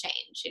even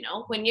change, you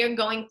know, when you're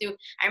going through.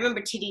 I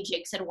remember TD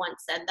Jakes had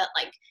once said that,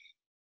 like,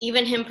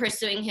 even him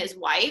pursuing his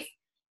wife,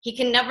 he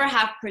can never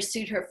have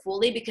pursued her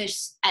fully,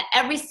 because at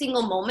every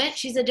single moment,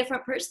 she's a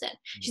different person.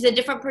 She's a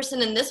different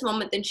person in this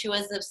moment than she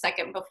was the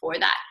second before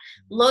that.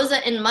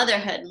 Loza in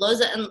motherhood,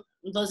 Loza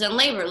in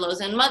labor,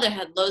 Loza in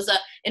motherhood, Loza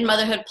in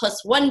motherhood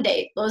plus 1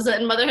 day, Loza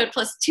in motherhood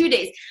plus 2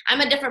 days. I'm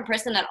a different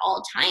person at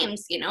all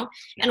times, you know?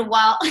 And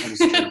while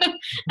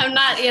I'm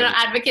not, you know,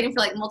 advocating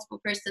for like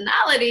multiple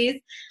personalities,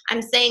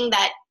 I'm saying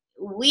that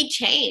we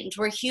change,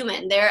 we're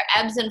human. There are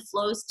ebbs and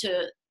flows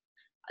to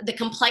the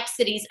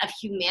complexities of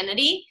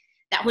humanity,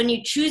 that when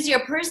you choose your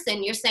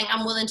person, you're saying,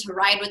 I'm willing to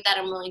ride with that,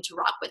 I'm willing to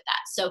rock with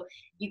that. So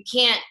you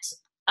can't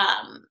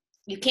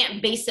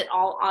base it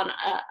all on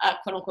a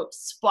quote unquote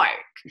spark.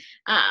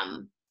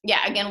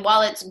 Yeah, again,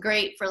 while it's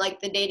great for like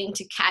the dating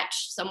to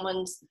catch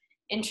someone's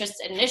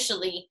interest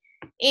initially,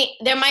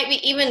 there might be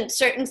even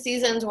certain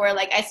seasons where,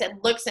 like I said,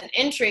 looks and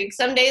intrigue.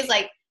 Some days,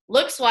 like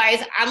looks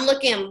wise, I'm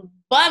looking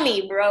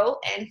bummy, bro,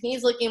 and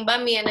he's looking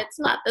bummy, and it's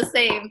not the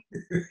same.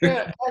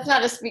 That's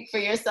not to speak for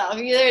yourself.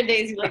 There are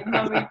days you look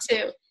bummy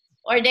too.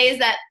 Or days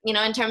that, you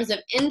know, in terms of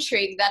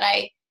intrigue that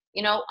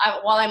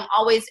while I'm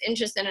always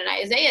interested in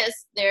Isaiah,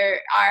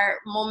 there are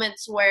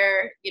moments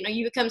where, you know,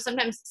 you become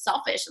sometimes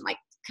selfish and like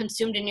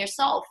consumed in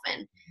yourself.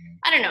 And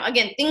I don't know,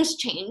 again, things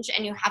change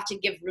and you have to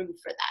give room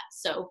for that.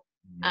 So,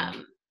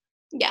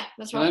 yeah,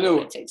 that's what I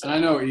would say. And I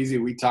know, Easy,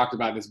 we talked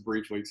about this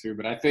briefly too,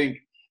 but I think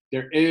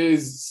there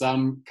is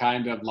some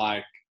kind of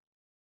like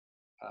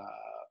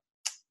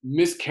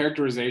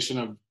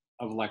mischaracterization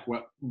of like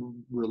what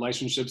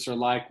relationships are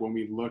like when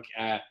we look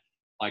at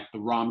like the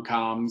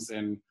rom-coms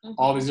and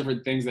all these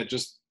different things that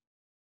just,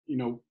 you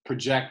know,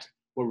 project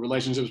what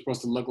relationships are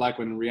supposed to look like,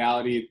 when in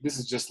reality, this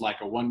is just like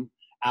a 1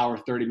 hour,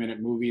 30-minute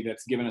movie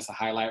that's given us a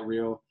highlight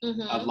reel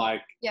of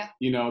like,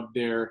 you know,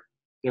 they're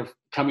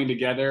coming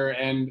together.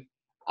 And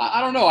I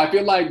don't know, I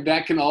feel like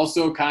that can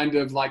also kind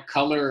of like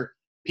color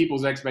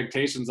people's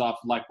expectations off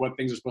like what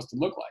things are supposed to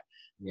look like.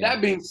 Yeah.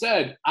 That being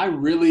said, I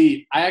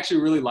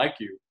actually really like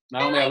you.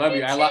 Not only I love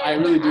you, I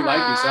really do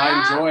like you. So I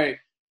enjoy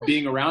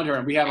being around her,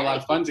 and we have a lot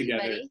of fun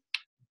together.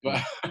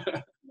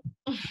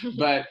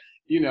 But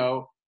you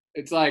know,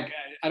 it's like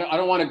I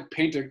don't want to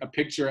paint a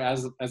picture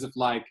as if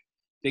like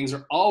things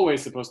are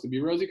always supposed to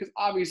be rosy, because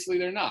obviously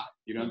they're not.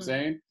 You know what I'm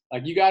saying?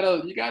 Like you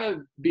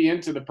gotta be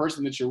into the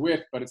person that you're with,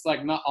 but it's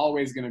like not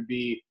always gonna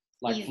be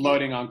like easy,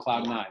 floating on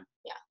cloud nine.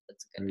 Yeah,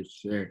 that's good. For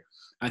sure.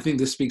 I think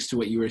this speaks to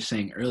what you were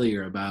saying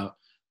earlier about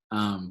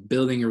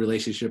building a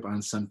relationship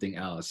on something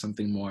else,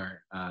 something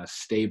more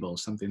stable,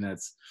 something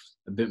that's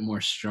a bit more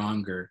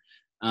stronger.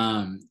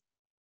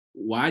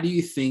 Why do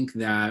you think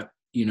that,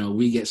 you know,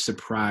 we get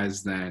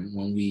surprised then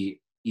when we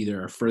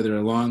either are further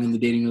along in the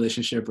dating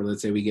relationship, or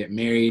let's say we get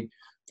married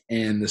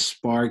and the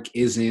spark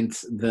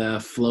isn't the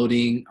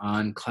floating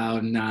on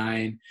cloud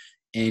nine,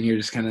 and you're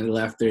just kind of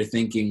left there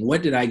thinking,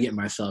 what did I get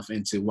myself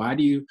into? Why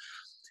do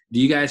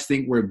you guys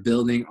think we're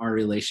building our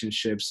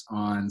relationships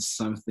on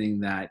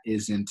something that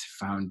isn't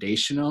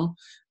foundational?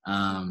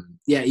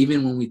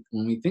 Even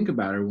when we think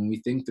about it, when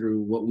we think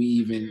through what we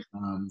even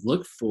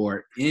look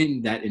for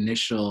in that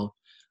initial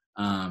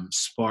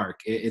spark,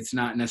 it's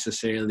not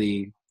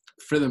necessarily,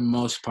 for the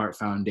most part,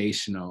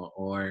 foundational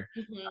or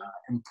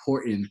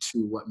important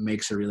to what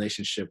makes a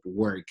relationship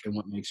work and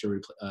what makes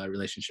a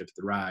relationship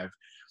thrive.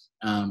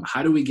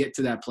 How do we get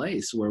to that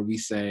place where we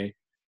say,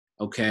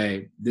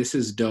 okay, this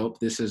is dope,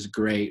 this is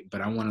great, but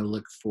I want to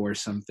look for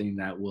something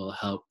that will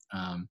help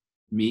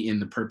me in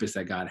the purpose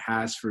that God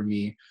has for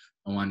me.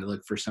 I want to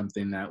look for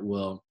something that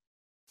will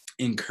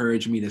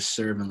encourage me to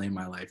serve and lay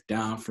my life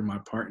down for my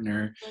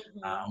partner.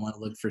 I Mm-hmm. want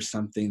to look for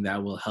something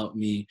that will help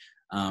me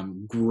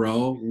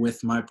grow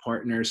with my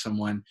partner,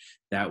 someone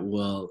that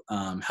will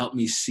help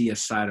me see a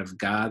side of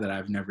God that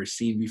I've never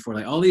seen before.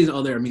 Like all these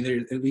other, I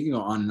mean, we can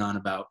go on and on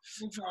about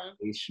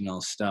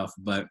foundational stuff,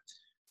 but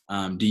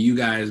do you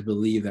guys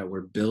believe that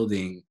we're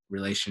building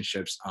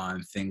relationships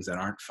on things that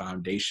aren't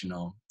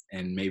foundational?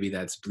 And maybe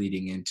that's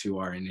bleeding into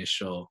our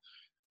initial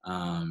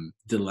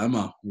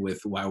dilemma with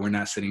why we're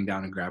not sitting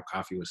down and grab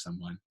coffee with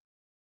someone.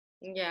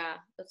 Yeah,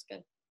 that's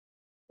good.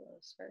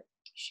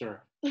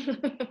 Sure.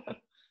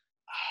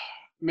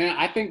 Man,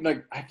 I think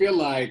I feel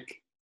like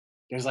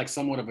there's like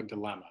somewhat of a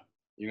dilemma.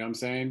 You know what I'm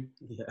saying?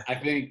 Yeah. I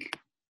think,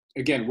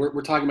 again,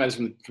 we're talking about this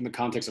from the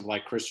context of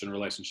like Christian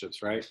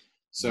relationships, right?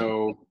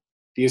 So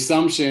the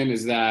assumption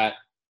is that,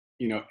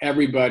 you know,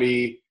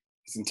 everybody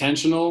is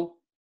intentional,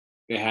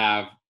 they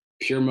have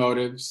pure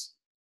motives,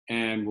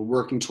 and we're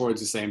working towards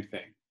the same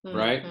thing,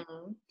 right?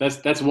 Mm-hmm.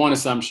 That's one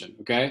assumption,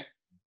 okay?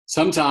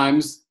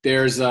 Sometimes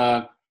there's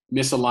a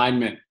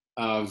misalignment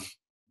of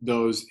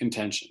those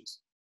intentions.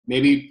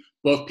 Maybe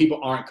both people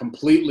aren't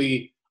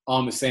completely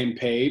on the same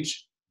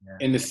page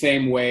in the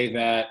same way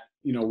that,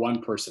 you know,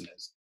 one person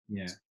is.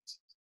 Yeah.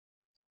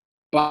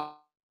 But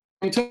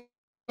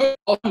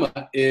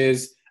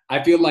is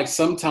I feel like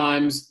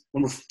sometimes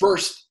when we're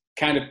first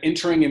kind of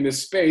entering in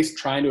this space,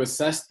 trying to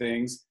assess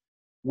things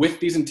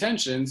with these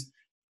intentions,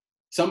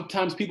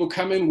 sometimes people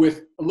come in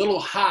with a little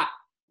hot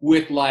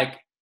with like,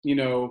 you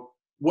know,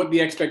 what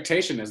the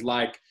expectation is.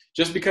 Like,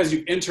 just because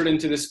you've entered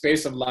into this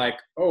space of like,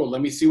 oh,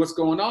 let me see what's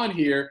going on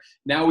here.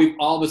 Now we've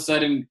all of a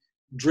sudden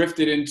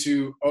drifted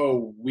into,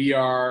 oh, we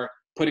are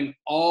putting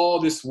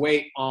all this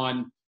weight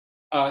on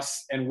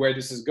us and where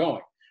this is going.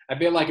 I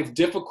feel like it's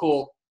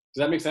difficult.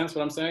 Does that make sense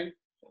what I'm saying?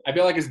 I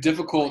feel like it's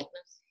difficult.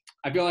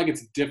 I feel like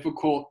it's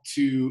difficult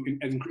to,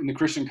 in the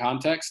Christian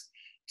context,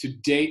 to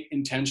date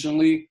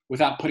intentionally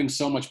without putting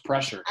so much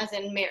pressure. As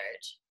in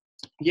marriage.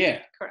 Yeah.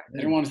 Correct.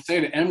 I don't want to say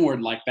the N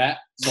word like that,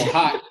 so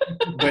hot,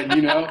 but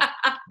you know,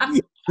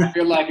 I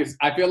feel like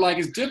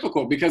it's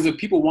difficult because if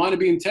people want to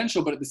be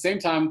intentional, but at the same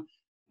time,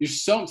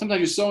 sometimes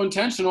you're so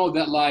intentional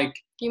that like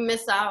you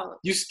miss out.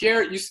 You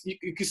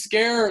could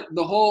scare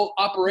the whole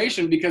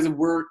operation because if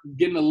we're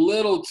getting a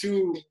little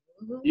too,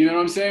 you know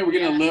what I'm saying? We're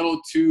getting a little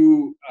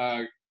too,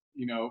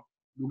 you know,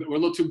 we're a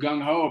little too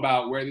gung ho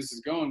about where this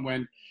is going.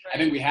 When I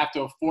think we have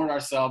to afford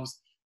ourselves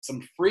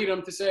some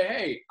freedom to say,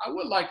 hey, I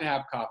would like to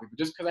have coffee, but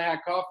just because I had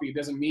coffee, it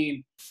doesn't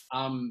mean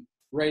I'm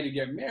ready to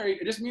get married.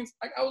 It just means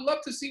I would love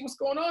to see what's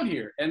going on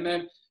here. And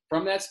then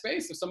from that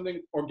space, if something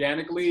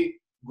organically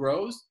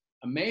grows,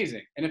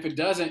 amazing. And if it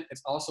doesn't,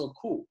 it's also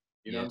cool.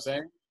 You know what I'm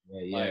saying?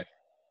 Yeah. Like,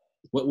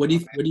 what do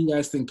you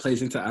guys think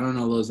plays into? I don't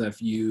know, those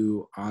of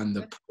you on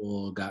the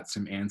poll got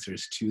some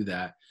answers to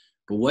that.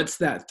 But what's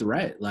that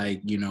threat?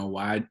 Like, you know,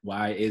 why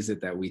is it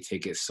that we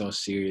take it so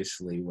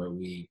seriously where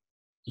we,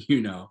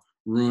 you know,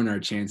 ruin our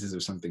chances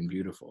of something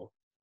beautiful?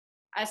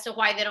 As to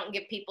why they don't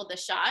give people the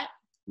shot?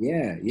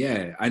 Yeah.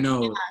 I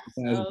know you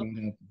guys so. brought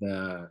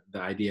up the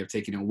idea of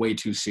taking it way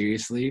too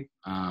seriously.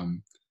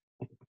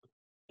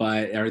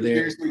 But are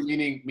there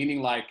seriously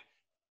meaning like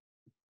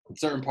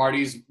certain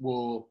parties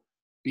will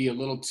be a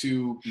little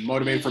too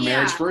motivated for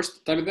marriage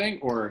first type of thing?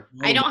 Or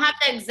I don't have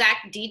the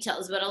exact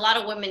details, but a lot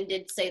of women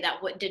did say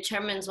that what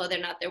determines whether or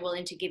not they're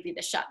willing to give you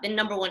the shot, the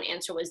number one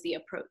answer was the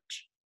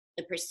approach,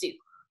 the pursuit,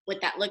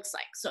 what that looks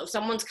like. So if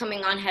someone's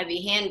coming on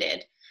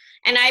heavy-handed,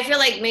 and I feel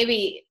like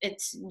maybe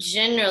it's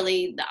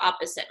generally the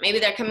opposite. Maybe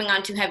they're coming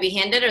on too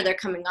heavy-handed or they're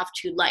coming off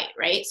too light,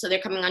 right? So they're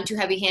coming on too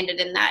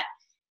heavy-handed in that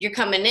you're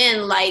coming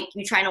in like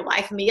you're trying to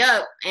wife me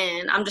up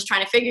and I'm just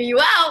trying to figure you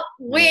out.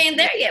 We ain't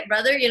there yet,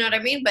 brother. You know what I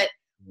mean? But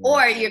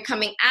or you're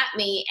coming at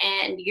me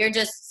and you're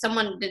just,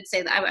 someone did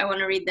say that, I want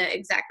to read the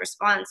exact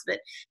response, but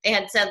they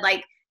had said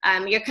like,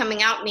 you're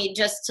coming at me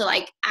just to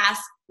like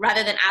ask,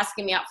 rather than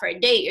asking me out for a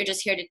date, you're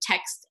just here to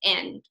text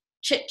and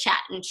chit chat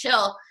and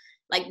chill.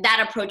 Like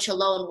that approach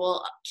alone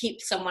will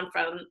keep someone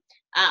from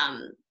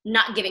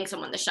not giving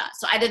someone the shot.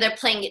 So either they're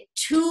playing it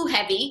too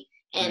heavy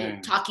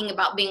and talking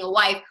about being a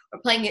wife, or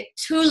playing it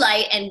too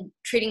light and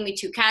treating me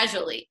too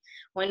casually.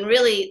 When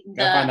really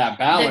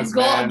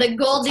the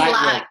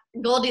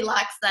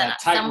Goldilocks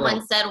that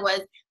someone said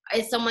was,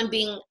 is someone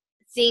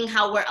seeing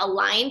how we're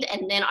aligned,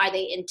 and then are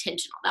they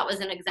intentional? That was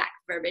an exact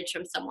verbiage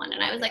from someone,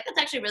 and I was like, that's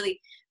actually really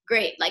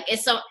great. Like,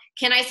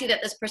 can I see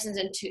that this person's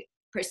into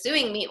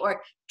pursuing me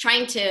or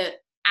trying to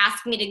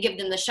ask me to give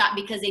them the shot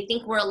because they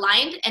think we're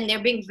aligned and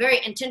they're being very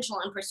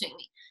intentional in pursuing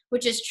me,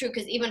 which is true.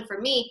 Because even for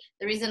me,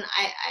 the reason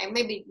I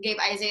maybe gave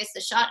Isaiah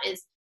the shot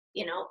is,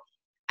 you know,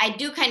 I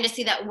do kind of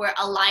see that we're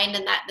aligned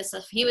in that the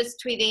stuff he was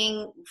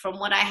tweeting, from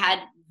what I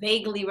had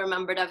vaguely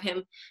remembered of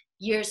him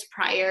years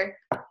prior.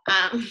 We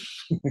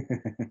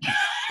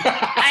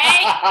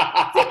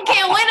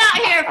can't win out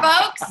here,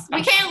 folks.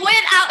 We can't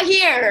win out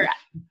here.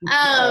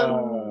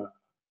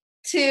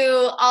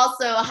 To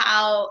also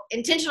how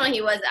intentional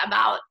he was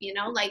about, you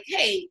know, like,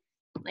 hey,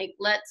 like,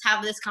 let's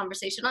have this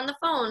conversation on the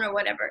phone or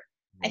whatever.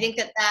 I think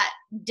that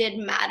did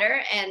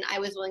matter, and I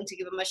was willing to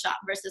give him a shot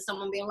versus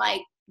someone being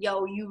like,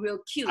 "Yo, you real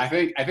cute." I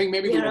think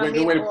maybe You the know what I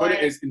good way to mean? put it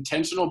Or, is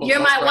intentional, but "You're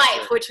low my pressure.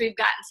 wife," which we've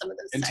gotten some of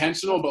those.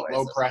 Intentional but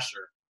low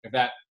pressure. If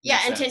that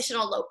makes sense.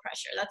 intentional low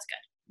pressure. That's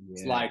good.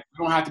 It's like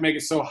you don't have to make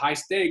it so high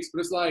stakes,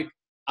 but it's like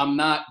I'm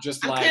not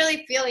just I'm like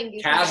clearly feeling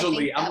you.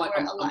 casually. I'm like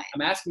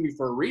I'm asking you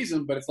for a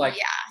reason, but it's like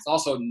it's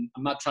also I'm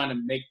not trying to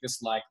make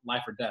this like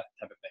life or death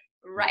type of thing.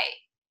 Right.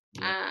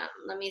 Yeah.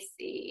 Let me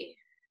see.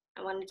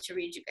 I wanted to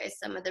read you guys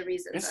some of the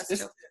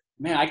reasons.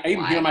 Man, I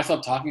even hear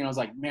myself talking, and I was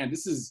like, man,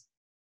 this is.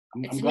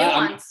 I'm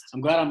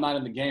glad I'm not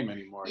in the game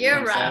anymore. You're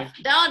you know rough.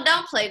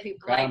 Don't play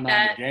people like I'm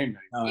that. Not in the game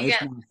anymore. No,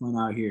 it's more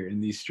fun out here in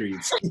these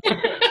streets.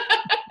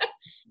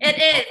 It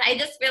is. I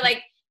just feel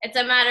like it's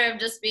a matter of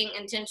just being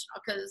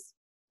intentional, because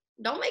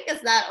don't make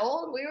us that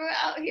old. We were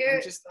out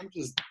here. I'm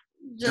just.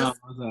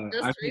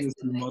 I've seen this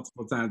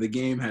multiple times. The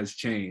game has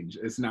changed.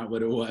 It's not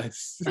what it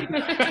was. Let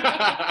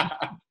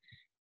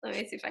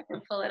me see if I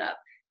can pull it up.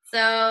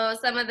 So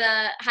so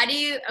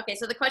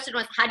the question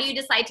was, how do you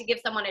decide to give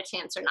someone a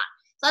chance or not?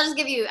 So I'll just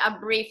give you a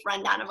brief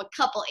rundown of a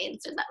couple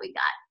answers that we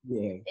got.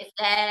 Yeah. It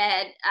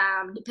said,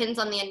 depends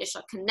on the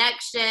initial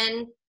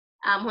connection,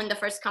 when the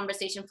first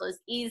conversation flows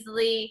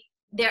easily,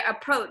 their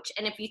approach,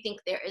 and if you think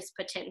there is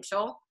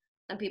potential.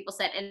 Some people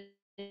said,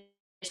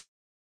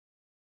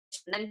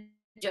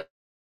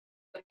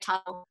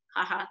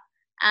 haha.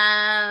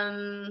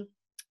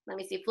 Let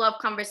me see, flow of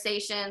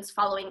conversations,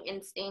 following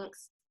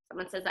instincts.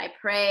 Someone says, I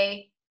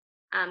pray.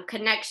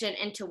 Connection,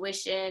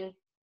 intuition.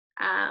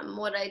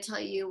 What I tell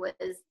you was,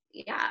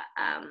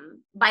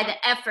 by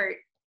the effort,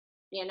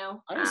 you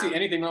know. I don't see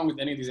anything wrong with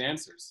any of these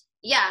answers.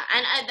 Yeah,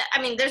 and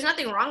I mean, there's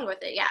nothing wrong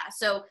with it. Yeah,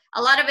 so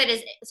a lot of it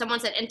is,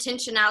 someone said,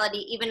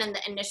 intentionality, even in the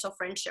initial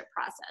friendship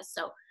process.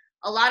 So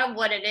a lot of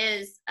what it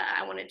is,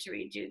 I wanted to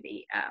read you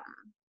the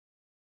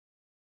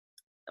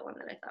one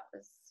that I thought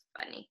was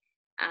funny.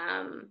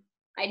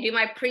 I do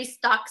my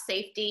pre-stock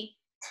safety.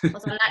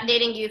 Also, I'm not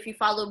dating you if you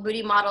follow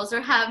booty models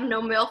or have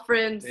no male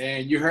friends.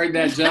 And you heard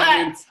that,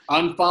 gentlemen.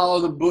 Unfollow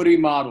the booty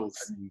models.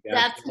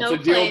 That's no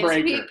deal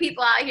breaker.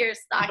 People out here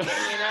stalking,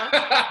 you know.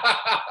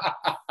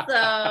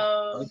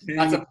 So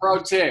that's a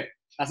pro tip.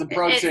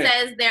 It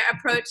says their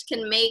approach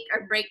can make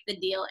or break the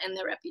deal and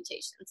their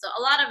reputation. So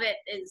a lot of it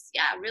is,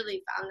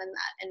 really found in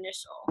that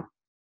initial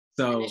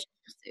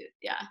pursuit.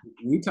 Yeah.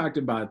 We talked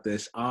about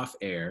this off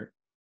air,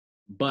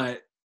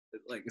 but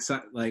like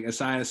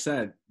Asaya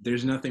said,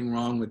 there's nothing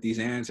wrong with these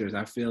answers.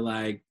 I feel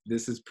like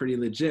this is pretty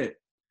legit.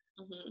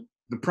 Mm-hmm.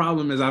 The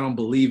problem is I don't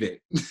believe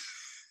it.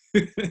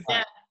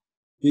 Yeah.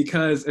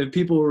 Because if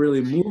people were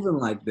really moving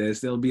like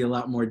this, there'll be a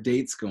lot more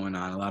dates going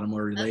on, a lot of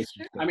more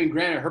relationships. I mean,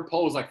 granted, her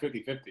poll was like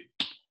 50-50.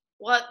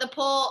 Well, the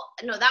poll,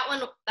 no, that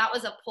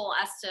was a poll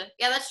as to,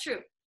 that's true.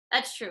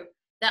 That's true.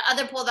 The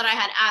other poll that I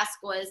had asked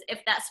was,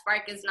 if that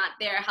spark is not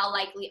there, how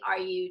likely are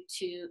you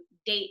to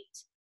date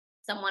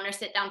someone or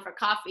sit down for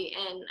coffee?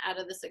 And out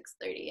of the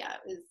 630, it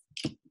was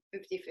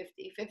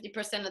 50-50.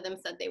 50% of them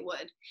said they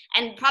would.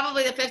 And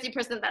probably the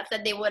 50% that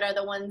said they would are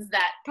the ones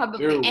that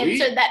probably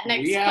answered that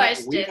next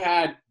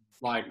question.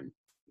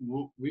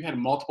 We've had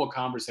multiple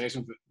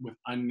conversations with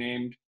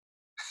unnamed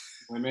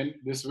women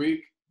this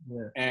week.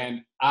 Yeah.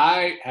 And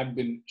I have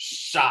been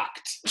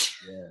shocked.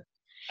 Yeah.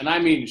 And I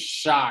mean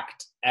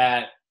shocked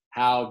at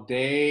how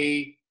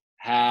they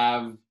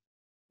have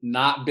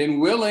not been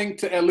willing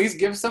to at least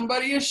give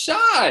somebody a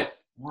shot.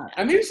 Wow.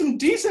 I mean,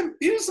 these are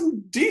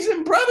some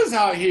decent brothers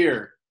out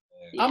here.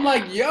 Yeah. I'm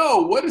like,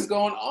 yo, what is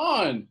going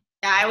on?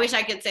 Yeah, I wish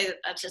I could say that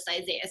that's just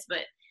Isaiah's,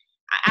 but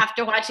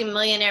after watching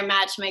Millionaire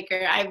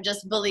Matchmaker, I've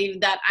just believed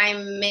that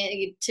I'm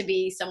made to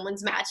be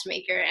someone's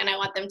matchmaker, and I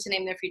want them to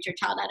name their future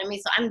child out of me.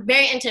 So I'm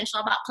very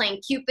intentional about playing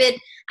Cupid.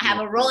 I have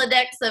a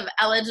Rolodex of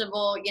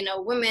eligible,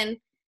 women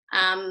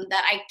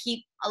that I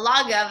keep a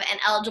log of, and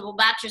eligible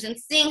bachelors, and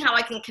seeing how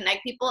I can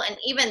connect people. And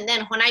even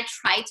then, when I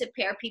try to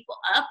pair people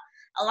up,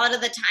 a lot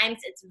of the times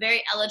it's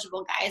very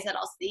eligible guys that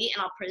I'll see,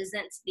 and I'll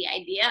present the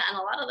idea. And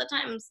a lot of the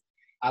times,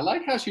 I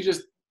like how she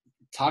just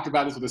talked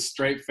about this with a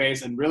straight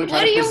face and really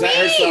trying to present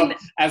herself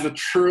as a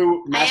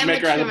true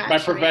matchmaker by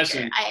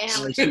profession. I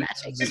am a true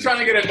matchmaker. She's trying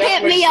to get a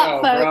Netflix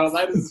show, bro.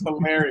 That is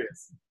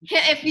hilarious.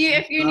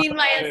 If you need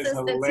my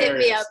assistance, hit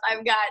me up.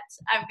 I've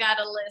got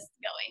a list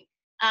going.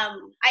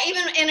 I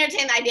even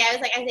entertained the idea. I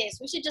was like, Isaiah,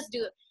 we should just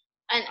do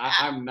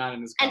I'm not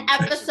in this an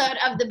episode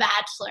of The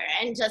Bachelor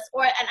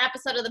or an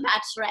episode of The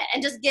Bachelorette,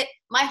 and just get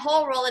my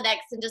whole Rolodex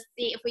and just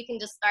see if we can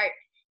just start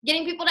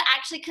getting people to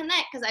actually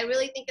connect, because I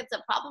really think it's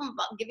a problem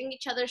about giving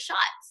each other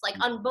shots, like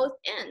on both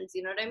ends.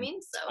 You know what I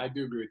mean? So I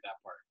do agree with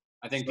that part.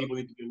 I think people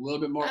need to be a little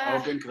bit more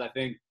open, because I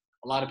think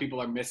a lot of people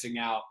are missing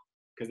out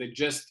because they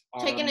just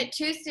are taking it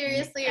too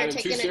seriously or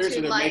taking it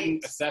too they're light.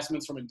 Making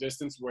assessments from a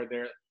distance where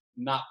they're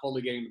not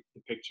fully getting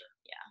the picture.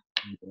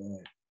 Yeah.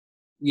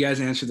 You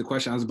guys answered the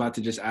question. I was about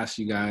to just ask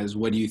you guys,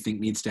 what do you think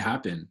needs to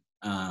happen?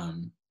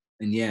 And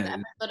yeah, the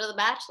episode of The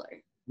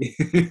Bachelor,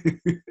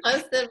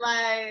 hosted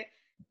by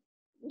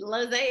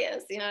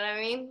Lozeus, you know what I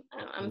mean?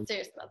 I'm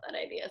serious about that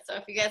idea. So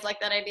if you guys like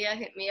that idea,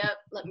 hit me up.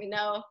 Let me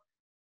know.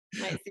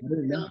 Might see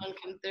someone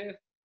come through.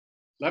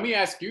 let me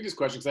ask you this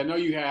question, because I know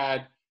you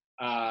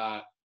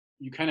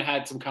kind of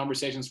had some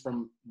conversations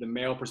from the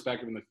male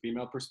perspective and the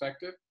female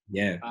perspective.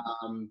 Yeah.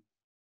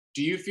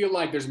 Do you feel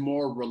like there's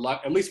more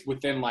at least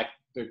within like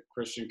the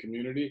Christian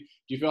community,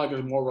 do you feel like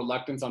there's more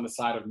reluctance on the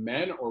side of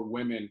men or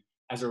women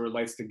as it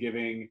relates to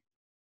giving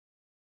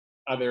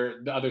the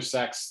other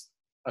sex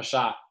a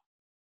shot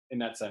in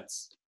that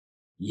sense?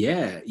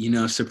 Yeah,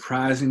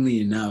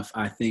 surprisingly enough,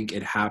 I think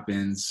it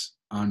happens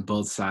on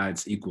both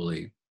sides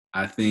equally.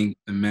 I think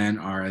the men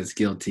are as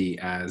guilty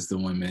as the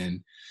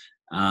women.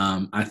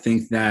 I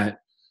think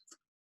that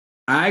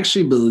I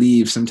actually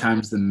believe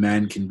sometimes the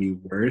men can be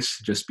worse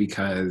just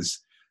because,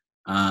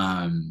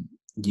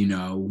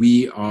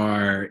 we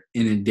are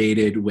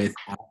inundated with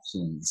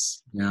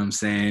options. You know what I'm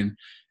saying?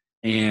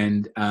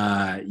 And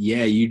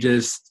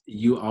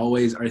you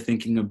always are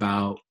thinking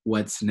about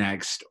what's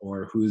next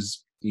or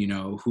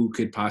who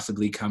could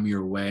possibly come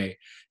your way.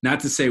 Not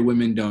to say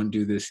women don't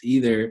do this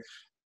either,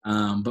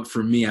 but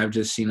for me, I've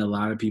just seen a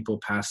lot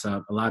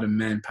of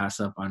men pass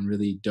up on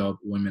really dope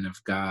women of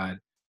God,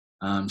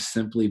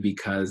 simply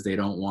because they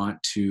don't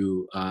want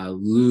to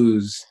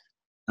lose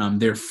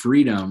their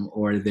freedom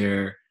or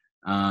their,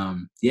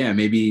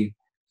 maybe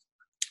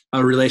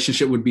a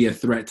relationship would be a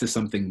threat to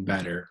something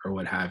better or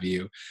what have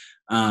you.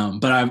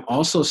 But I've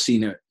also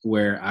seen it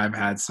where I've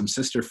had some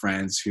sister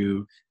friends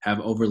who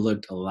have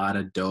overlooked a lot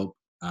of dope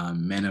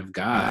men of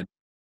God,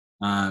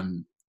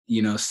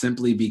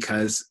 simply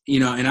because,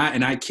 and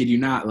I kid you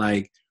not,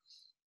 like,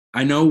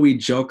 I know we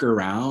joke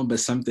around, but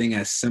something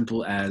as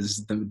simple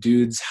as the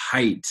dude's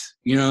height,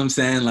 you know what I'm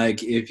saying?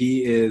 Like, if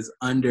he is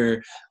under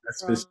a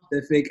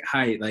specific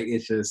height, like,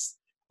 it's just,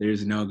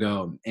 there's no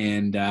go.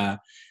 And I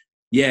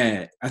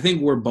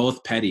think we're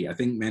both petty. I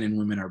think men and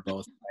women are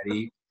both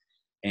petty.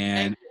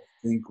 And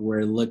I think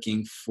we're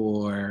looking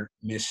for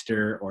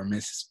Mr. or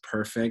Mrs.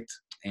 Perfect.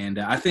 And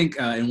I think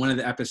in one of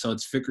the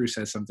episodes, Fikru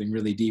said something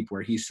really deep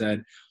where he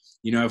said,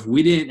 if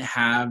we didn't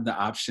have the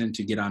option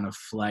to get on a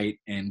flight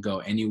and go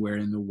anywhere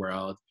in the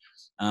world,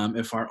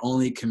 if our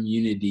only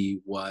community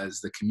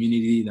was the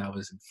community that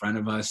was in front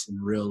of us in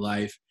real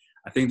life,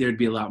 I think there'd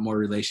be a lot more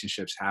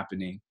relationships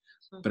happening.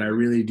 But I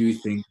really do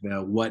think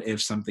that what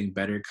if something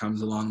better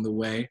comes along the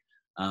way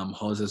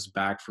holds us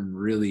back from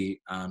really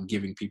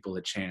giving people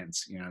a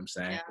chance. You know what I'm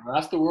saying? Yeah. Well,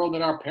 that's the world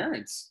that our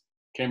parents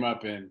came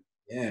up in.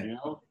 Yeah.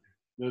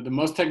 The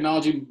most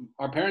technology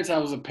our parents had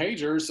was a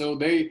pager, so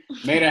they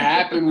made it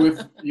happen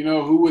with,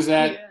 who was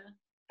at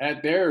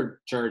their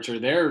church or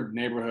their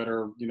neighborhood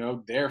or,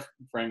 their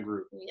friend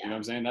group. Yeah. You know what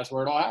I'm saying? That's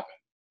where it all happened.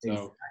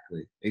 So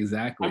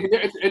Exactly. I mean,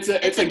 it's a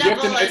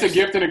gift and it's a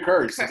gift and a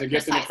curse. It's a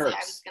gift and a curse. I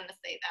was going to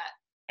say that.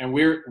 And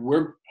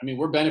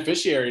we're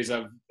beneficiaries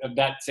of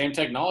that same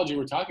technology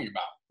we're talking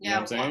about. You know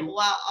what I'm saying?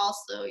 Well,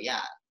 also,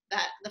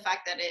 that the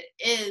fact that it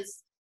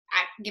is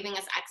giving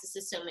us access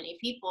to so many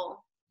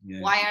people.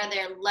 Yeah. Why are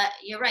there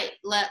you're right,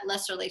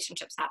 less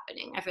relationships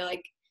happening? I feel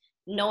like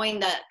knowing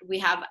that we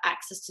have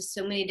access to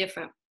so many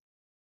different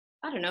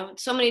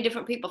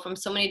people from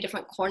so many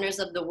different corners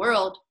of the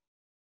world,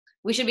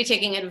 we should be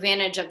taking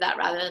advantage of that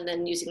rather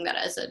than using that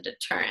as a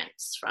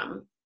deterrence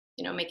from,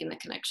 making the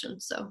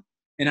connection. So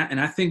And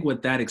I think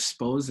what that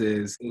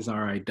exposes is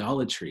our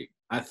idolatry.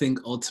 I think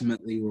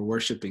ultimately we're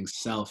worshiping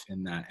self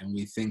in that. And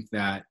we think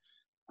that,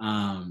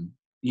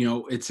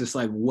 it's just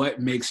like, what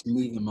makes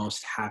me the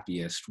most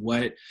happiest?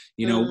 What,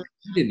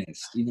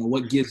 hedonist,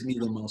 what gives me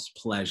the most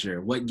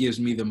pleasure? What gives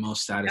me the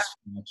most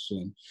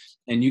satisfaction?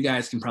 And you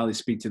guys can probably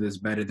speak to this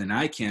better than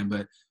I can,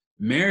 but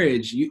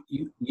marriage, it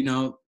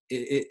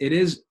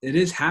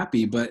is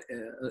happy, but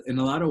in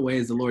a lot of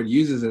ways, the Lord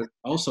uses it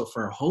also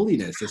for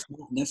holiness. It's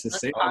not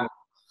necessarily.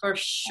 For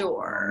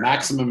sure.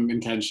 Maximum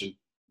intention.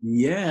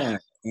 Yeah.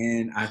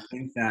 And I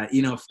think that,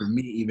 for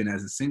me, even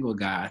as a single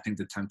guy, I think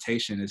the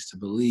temptation is to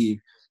believe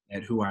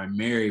that who I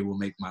marry will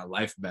make my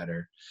life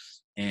better.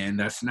 And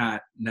that's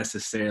not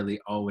necessarily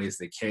always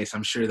the case.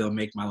 I'm sure they'll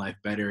make my life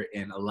better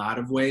in a lot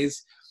of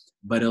ways,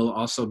 but it'll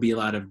also be a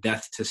lot of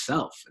death to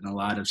self and a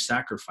lot of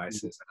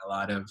sacrifices and a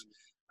lot of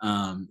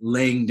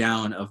laying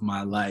down of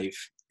my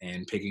life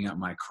and picking up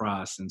my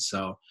cross. And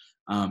so,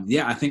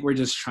 I think we're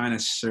just trying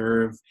to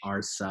serve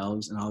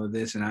ourselves in all of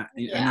this. And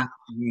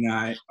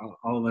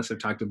all of us have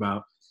talked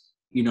about,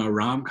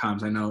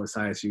 rom-coms. I know,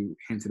 Sias, you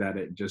hinted at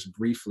it just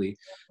briefly,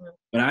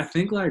 but I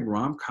think like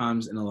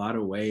rom-coms in a lot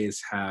of ways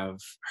have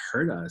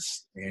hurt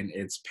us, and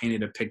it's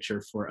painted a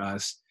picture for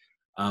us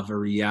of a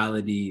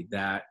reality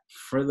that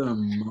for the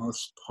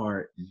most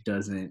part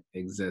doesn't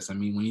exist. I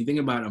mean, when you think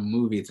about a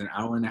movie, it's an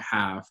hour and a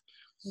half.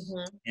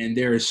 Mm-hmm. And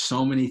there are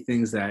so many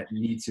things that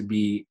need to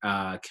be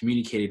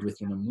communicated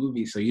within a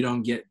movie, so you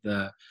don't get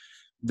the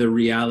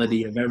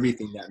reality of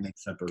everything that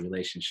makes up a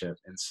relationship.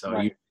 And so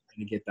you're going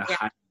to get the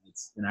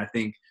highlights. And I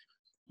think,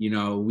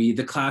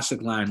 the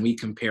classic line, we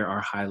compare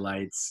our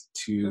highlights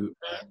to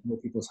other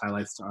people's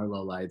highlights to our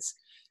lowlights,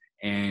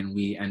 and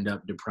we end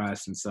up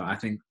depressed. And so I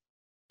think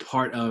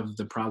part of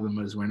the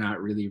problem is we're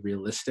not really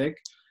realistic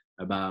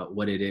about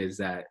what it is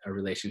that a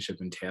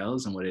relationship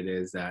entails and what it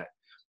is that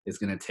is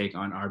going to take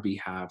on our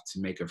behalf to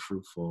make a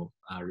fruitful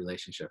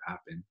relationship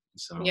happen.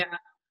 So Yeah.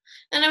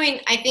 And I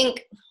mean, I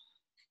think,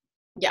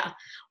 yeah,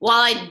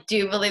 while I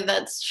do believe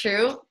that's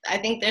true, I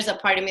think there's a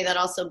part of me that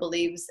also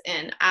believes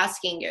in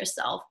asking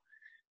yourself,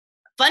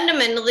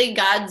 fundamentally,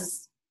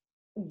 God's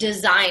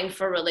design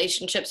for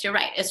relationships, you're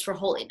right, is for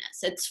holiness.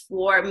 It's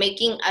for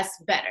making us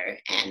better.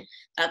 And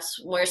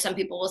that's where some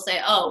people will say,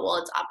 oh, well,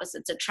 it's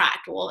opposites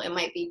attract. Well, it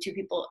might be two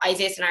people.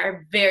 Isaiah and I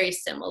are very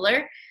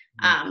similar.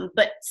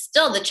 But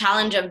still, the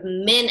challenge of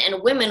men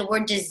and women,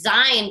 we're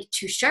designed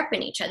to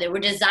sharpen each other. We're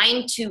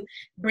designed to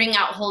bring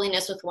out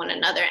holiness with one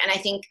another. And I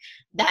think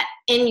that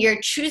in your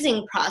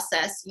choosing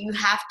process, you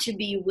have to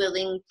be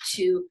willing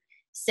to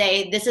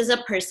say, this is a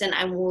person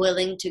I'm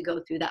willing to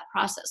go through that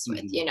process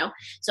with, you know?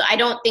 So I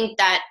don't think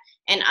that,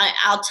 and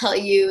I'll tell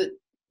you,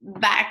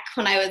 back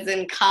when I was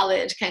in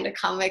college, kind of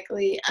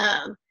comically,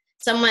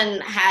 someone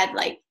had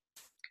like,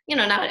 you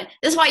know, now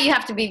this is why you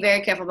have to be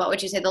very careful about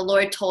what you say. The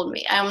Lord told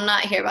me. I'm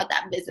not here about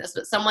that business,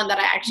 but someone that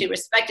I actually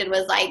respected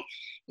was like,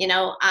 you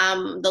know,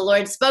 the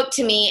Lord spoke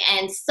to me,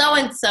 and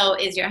so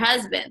is your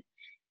husband.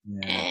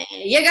 Yeah. And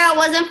your girl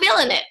wasn't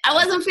feeling it. I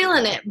wasn't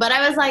feeling it, but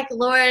I was like,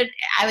 Lord,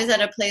 I was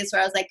at a place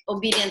where I was like,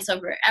 obedience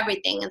over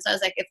everything. And so I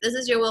was like, if this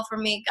is your will for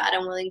me, God,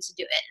 I'm willing to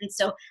do it. And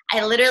so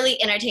I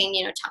literally entertained,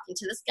 you know, talking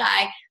to this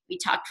guy. We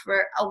talked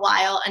for a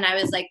while, and I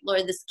was like,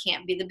 Lord, this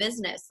can't be the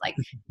business. Like,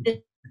 this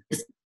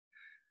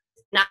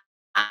not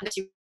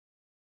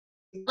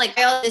like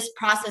all this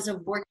process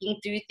of working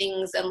through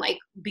things and like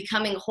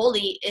becoming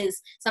holy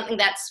is something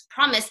that's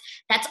promised.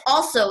 That's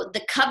also the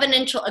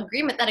covenantal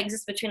agreement that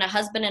exists between a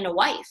husband and a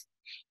wife.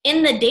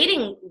 In the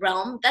dating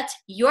realm, that's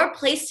your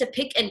place to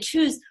pick and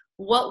choose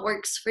what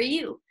works for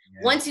you.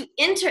 Yeah. Once you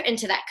enter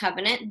into that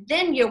covenant,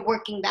 then you're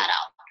working that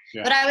out.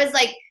 Yeah. But I was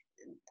like,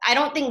 I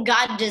don't think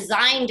God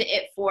designed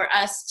it for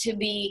us to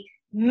be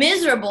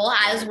miserable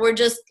as we're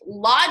just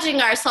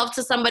lodging ourselves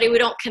to somebody we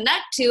don't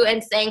connect to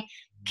and saying,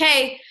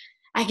 okay,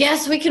 I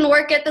guess we can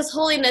work at this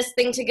holiness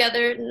thing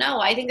together. No,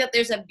 I think that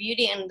there's a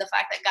beauty in the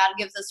fact that God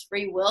gives us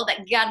free will,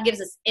 that God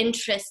gives us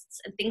interests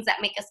and things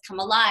that make us come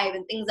alive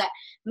and things that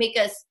make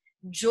us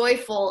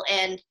joyful,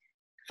 and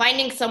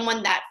finding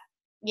someone that,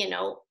 you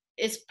know,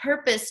 is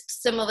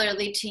purposed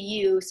similarly to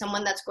you,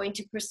 someone that's going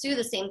to pursue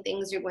the same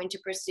things you're going to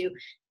pursue,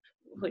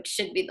 which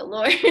should be the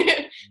Lord,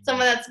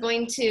 someone that's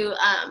going to,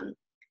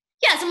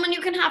 someone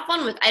you can have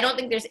fun with. I don't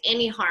think there's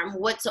any harm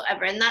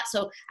whatsoever in that.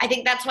 So I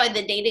think that's why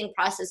the dating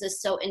process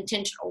is so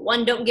intentional.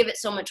 One, don't give it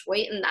so much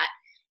weight in that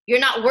you're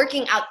not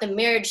working out the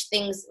marriage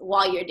things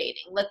while you're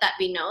dating. Let that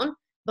be known.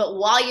 But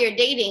while you're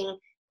dating,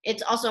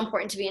 it's also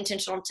important to be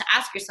intentional to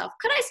ask yourself,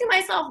 could I see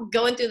myself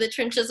going through the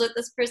trenches with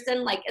this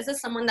person? Like, is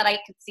this someone that I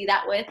could see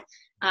that with?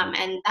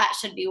 And that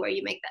should be where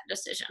you make that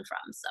decision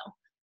from. So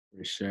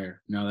for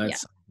sure. No,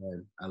 that's so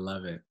good. I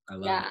love it. I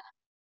love it.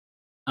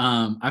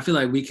 I feel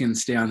like we can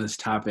stay on this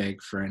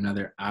topic for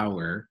another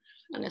hour.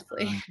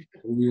 Honestly.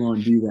 We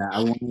won't do that. I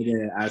wanted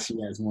to ask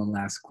you guys one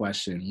last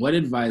question. What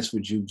advice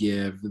would you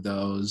give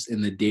those in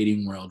the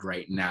dating world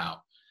right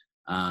now?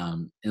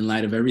 In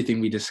light of everything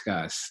we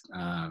discussed,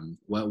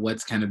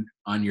 what's kind of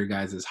on your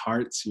guys'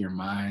 hearts, your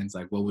minds?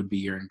 Like, what would be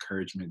your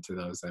encouragement to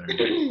those that are?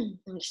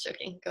 I'm just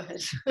joking. Go ahead.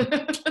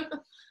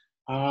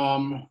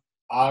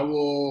 I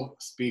will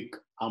speak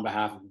on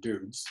behalf of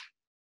dudes.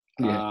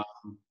 Yeah.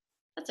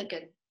 That's a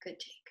good take.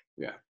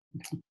 Yeah.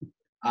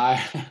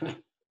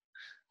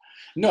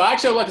 No,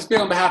 actually, I'd like to speak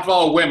on behalf of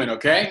all women,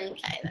 okay?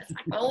 Okay, that's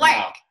not going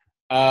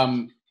to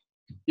work.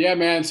 Yeah,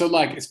 man. So,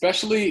 like,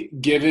 especially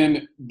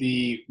given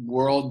the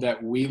world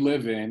that we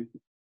live in,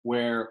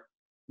 where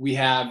we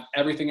have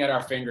everything at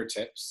our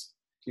fingertips.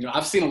 You know,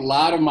 I've seen a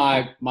lot of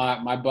my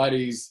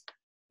buddies,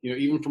 you know,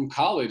 even from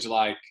college,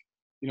 like,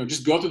 you know,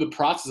 just go through the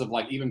process of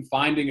like even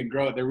finding a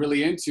girl that they're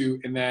really into,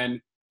 and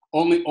then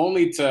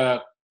only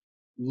to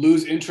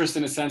lose interest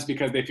in a sense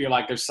because they feel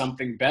like there's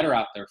something better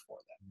out there for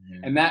them.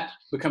 Mm-hmm. And that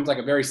becomes like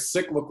a very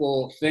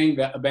cyclical thing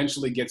that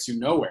eventually gets you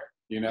nowhere,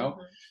 you know?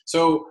 Mm-hmm.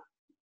 So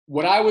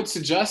what I would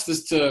suggest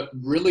is to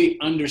really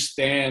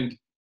understand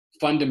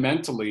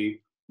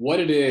fundamentally what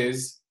it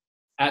is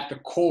at the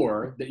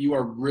core that you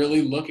are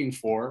really looking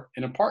for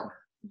in a partner.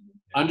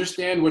 Mm-hmm.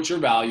 Understand what your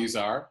values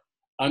are,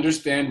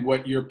 understand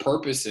what your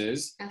purpose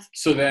is.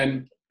 So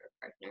then,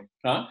 partner.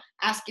 Huh?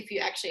 Ask if you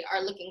actually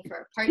are looking for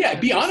a partner. Yeah,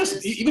 be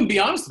honest. Even be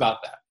honest about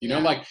that. You know,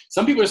 like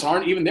some people just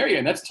aren't even there yet,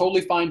 and that's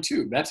totally fine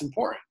too. That's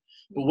important.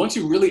 But once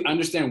you really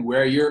understand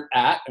where you're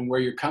at and where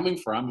you're coming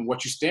from and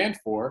what you stand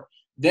for,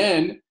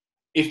 then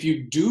if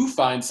you do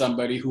find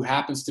somebody who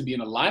happens to be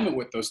in alignment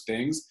with those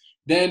things,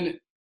 then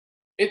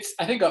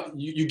I think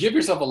you give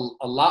yourself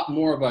a lot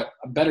more of a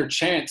better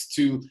chance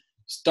to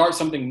start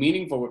something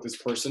meaningful with this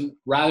person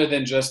rather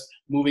than just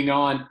moving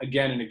on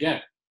again and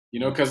again. You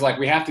know, because like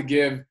we have to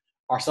give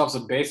ourselves a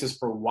basis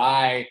for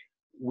why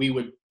we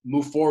would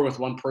move forward with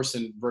one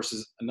person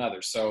versus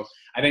another. So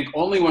I think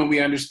only when we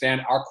understand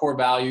our core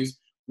values,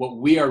 what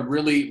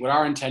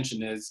our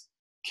intention is,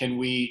 can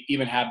we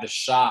even have the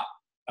shot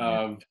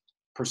of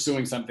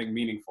pursuing something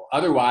meaningful.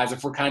 Otherwise,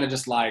 if we're kind of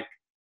just like,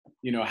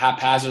 you know,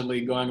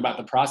 haphazardly going about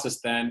the process,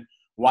 then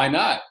why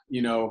not,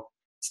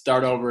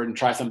 start over and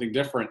try something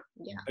different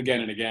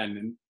again and again,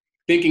 and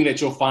thinking that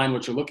you'll find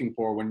what you're looking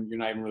for when you're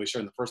not even really sure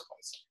in the first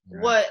place.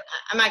 Right.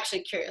 I'm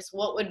actually curious,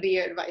 what would be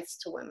your advice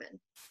to women?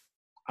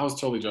 I was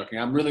totally joking.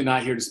 I'm really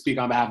not here to speak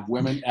on behalf of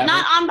women. Ever.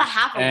 Not on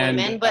behalf of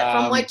women, but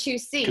from what you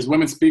see. Because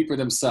women speak for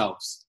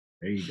themselves.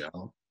 There you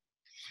go.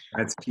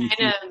 That's PC.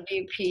 Kind of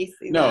be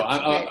PC. No,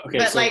 okay.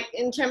 But like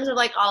in terms of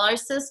like all our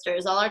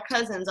sisters, all our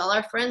cousins, all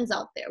our friends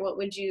out there, what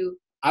would you?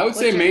 I would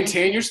say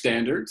maintain your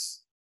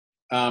standards.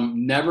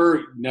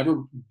 Never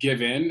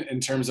give in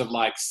terms of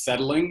like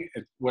settling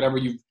whatever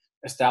you've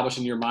established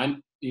in your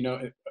mind.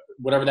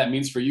 Whatever that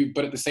means for you.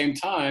 But at the same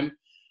time,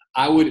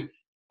 I would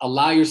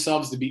allow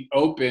yourselves to be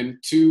open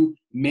to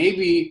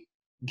maybe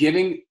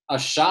giving a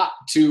shot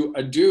to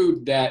a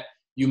dude that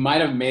you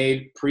might have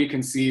made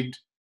preconceived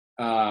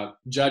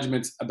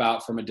judgments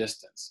about from a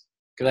distance.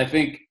 Because I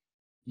think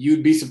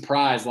you'd be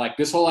surprised, like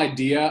this whole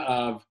idea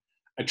of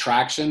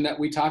attraction that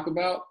we talk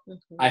about,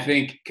 I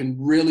think can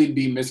really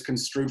be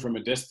misconstrued from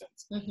a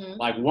distance.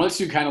 Like once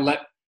you kind of let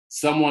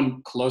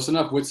someone close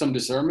enough with some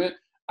discernment,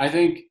 I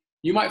think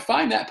you might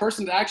find that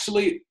person's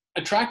actually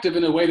attractive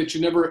in a way that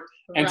you never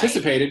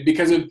anticipated,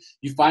 because of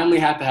you finally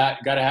got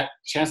a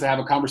chance to have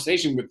a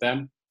conversation with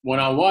them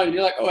one-on-one, and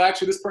you're like, oh,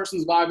 actually this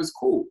person's vibe is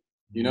cool.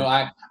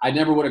 I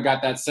never would have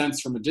got that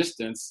sense from a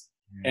distance,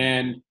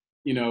 and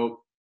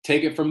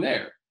take it from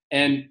there.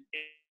 And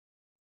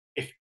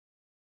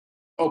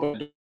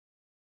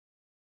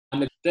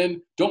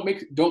then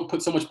don't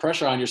put so much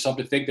pressure on yourself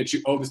to think that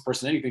you owe this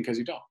person anything, because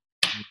you don't.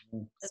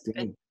 That's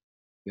good.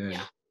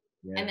 Yeah.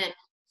 And then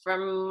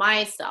from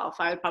myself,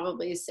 I would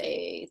probably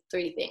say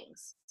 3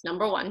 things.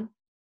 Number 1,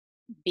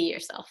 be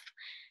yourself.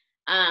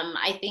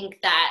 I think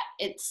that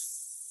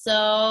it's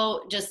a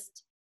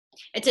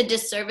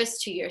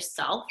disservice to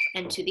yourself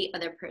and to the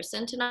other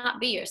person to not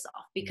be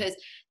yourself, because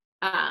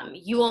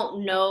you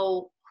won't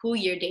know who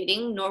you're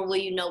dating, nor will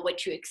you know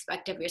what you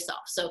expect of yourself.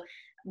 So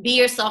be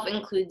yourself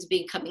includes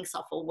becoming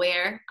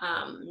self-aware,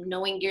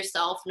 knowing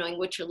yourself, knowing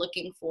what you're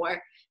looking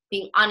for,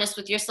 being honest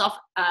with yourself,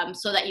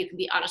 so that you can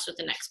be honest with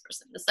the next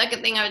person. The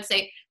second thing I would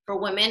say for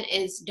women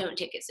is don't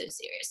take it so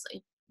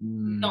seriously.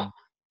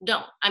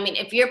 Don't. I mean,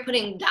 if you're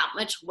putting that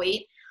much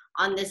weight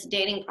on this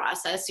dating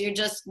process, you're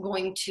just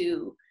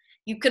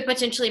you could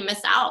potentially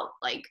miss out.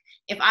 Like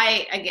if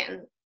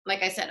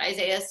like I said,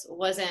 Isaiah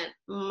wasn't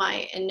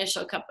my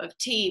initial cup of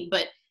tea,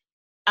 but,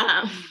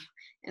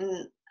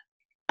 and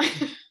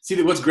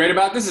see, what's great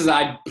about this is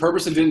I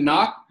purposely didn't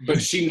knock,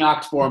 but she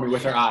knocked for me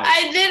with her eyes.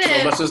 I didn't.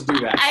 So let's just do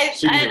that.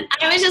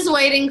 I was just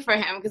waiting for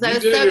him because I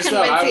was so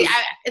convinced.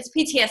 It's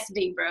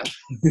PTSD, bro.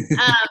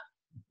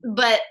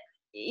 But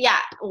yeah,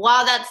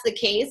 while that's the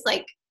case,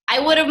 like I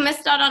would have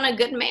missed out on a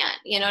good man.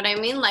 You know what I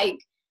mean? Like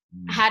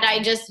had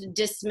I just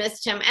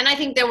dismissed him. And I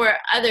think there were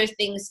other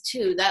things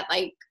too that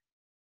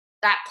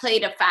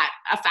played a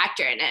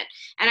factor in it.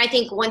 And I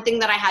think one thing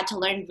that I had to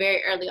learn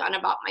very early on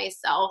about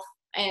myself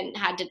and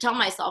had to tell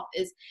myself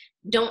is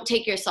don't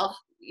take yourself,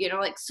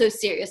 so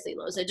seriously,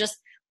 Loza. Just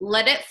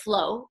let it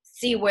flow.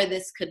 See where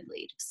this could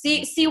lead.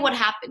 See what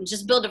happens.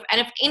 Just build and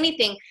if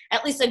anything,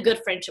 at least a good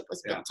friendship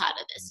was built out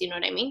of this. You know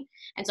what I mean?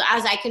 And so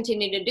as I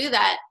continued to do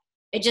that,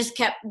 it just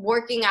kept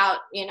working out,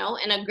 in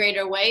a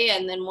greater way.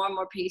 And then more and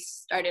more peace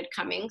started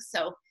coming.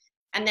 So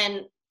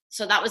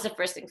that was the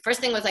first thing. First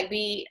thing was like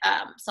be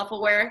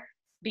self-aware,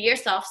 be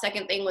yourself.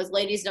 Second thing was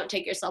ladies, don't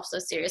take yourself so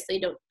seriously.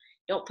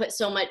 Don't put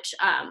so much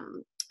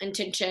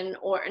intention,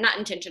 or not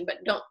intention, but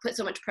don't put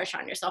so much pressure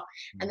on yourself.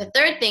 And the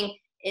third thing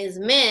is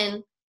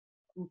men,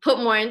 put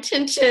more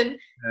intention,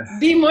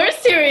 be more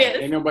serious.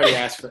 Ain't nobody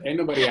asked.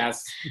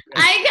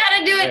 I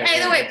gotta do it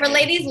either way. For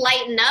ladies,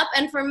 lighten up,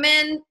 and for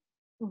men,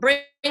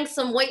 bring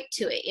some weight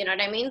to it. You know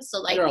what I mean?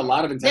 So like there are a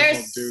lot of intentional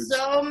dudes. There's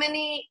so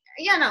many.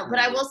 Yeah, no, but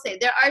I will say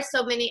there are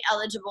so many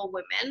eligible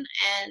women,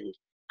 and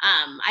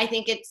I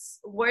think it's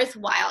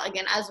worthwhile.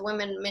 Again, as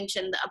women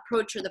mentioned, the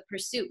approach or the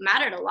pursuit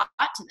mattered a lot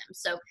to them.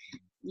 So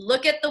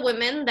look at the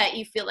women that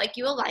you feel like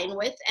you align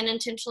with and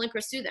intentionally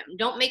pursue them.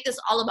 Don't make this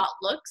all about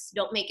looks.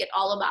 Don't make it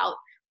all about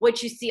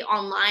what you see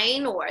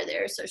online or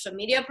their social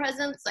media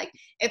presence. Like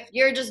if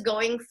you're just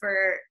going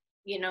for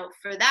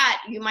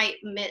that, you might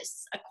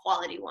miss a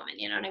quality woman.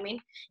 You know what I mean?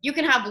 You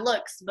can have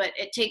looks, but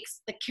it takes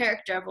the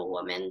character of a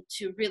woman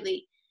to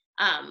really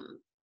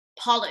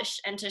polish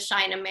and to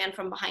shine a man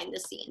from behind the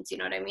scenes. You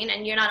know what I mean?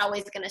 And you're not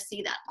always going to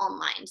see that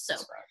online. So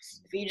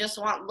if you just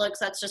want looks,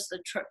 that's just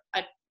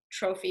a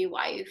trophy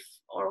wife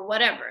or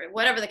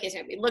whatever the case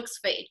may be. Looks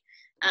fade.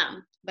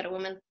 But a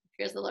woman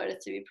fears the Lord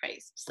is to be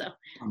praised. So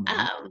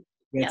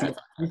that's a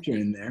future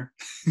in there.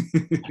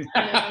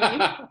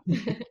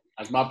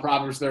 That's my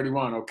Proverbs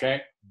 31,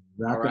 okay?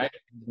 All right.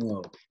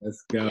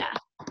 Let's go. Yeah.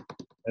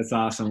 That's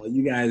awesome. Well,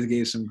 you guys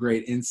gave some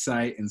great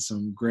insight and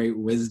some great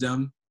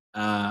wisdom.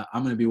 I'm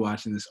going to be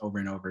watching this over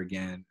and over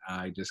again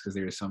just because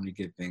there were so many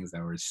good things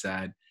that were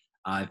said.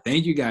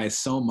 Thank you guys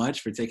so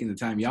much for taking the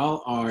time.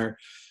 Y'all are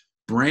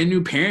brand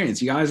new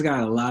parents. You guys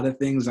got a lot of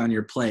things on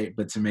your plate,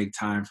 but to make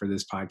time for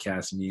this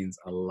podcast means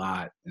a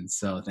lot. And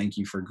so thank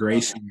you for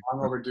gracing.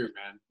 Long overdue,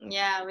 man.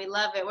 Yeah, we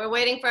love it. We're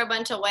waiting for a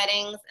bunch of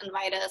weddings.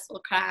 Invite us.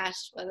 We'll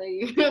crash, whether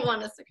you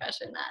want us to crash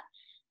or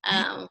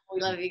not. We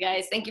love you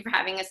guys. Thank you for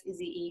having us,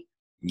 Easy.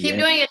 Keep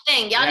doing your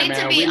thing. Y'all need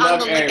to be on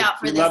the lookout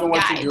for this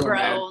guy, bro.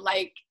 Man.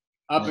 Like,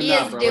 up and he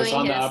up, is bro.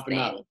 doing his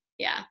thing.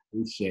 Yeah.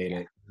 Appreciate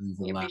it.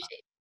 We appreciate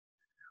it.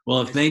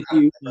 Well, thank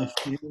you,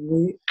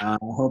 family. I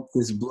hope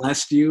this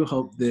blessed you.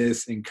 Hope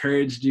this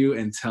encouraged you.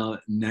 Until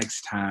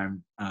next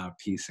time,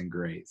 peace and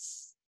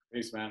grace.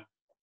 Peace, man.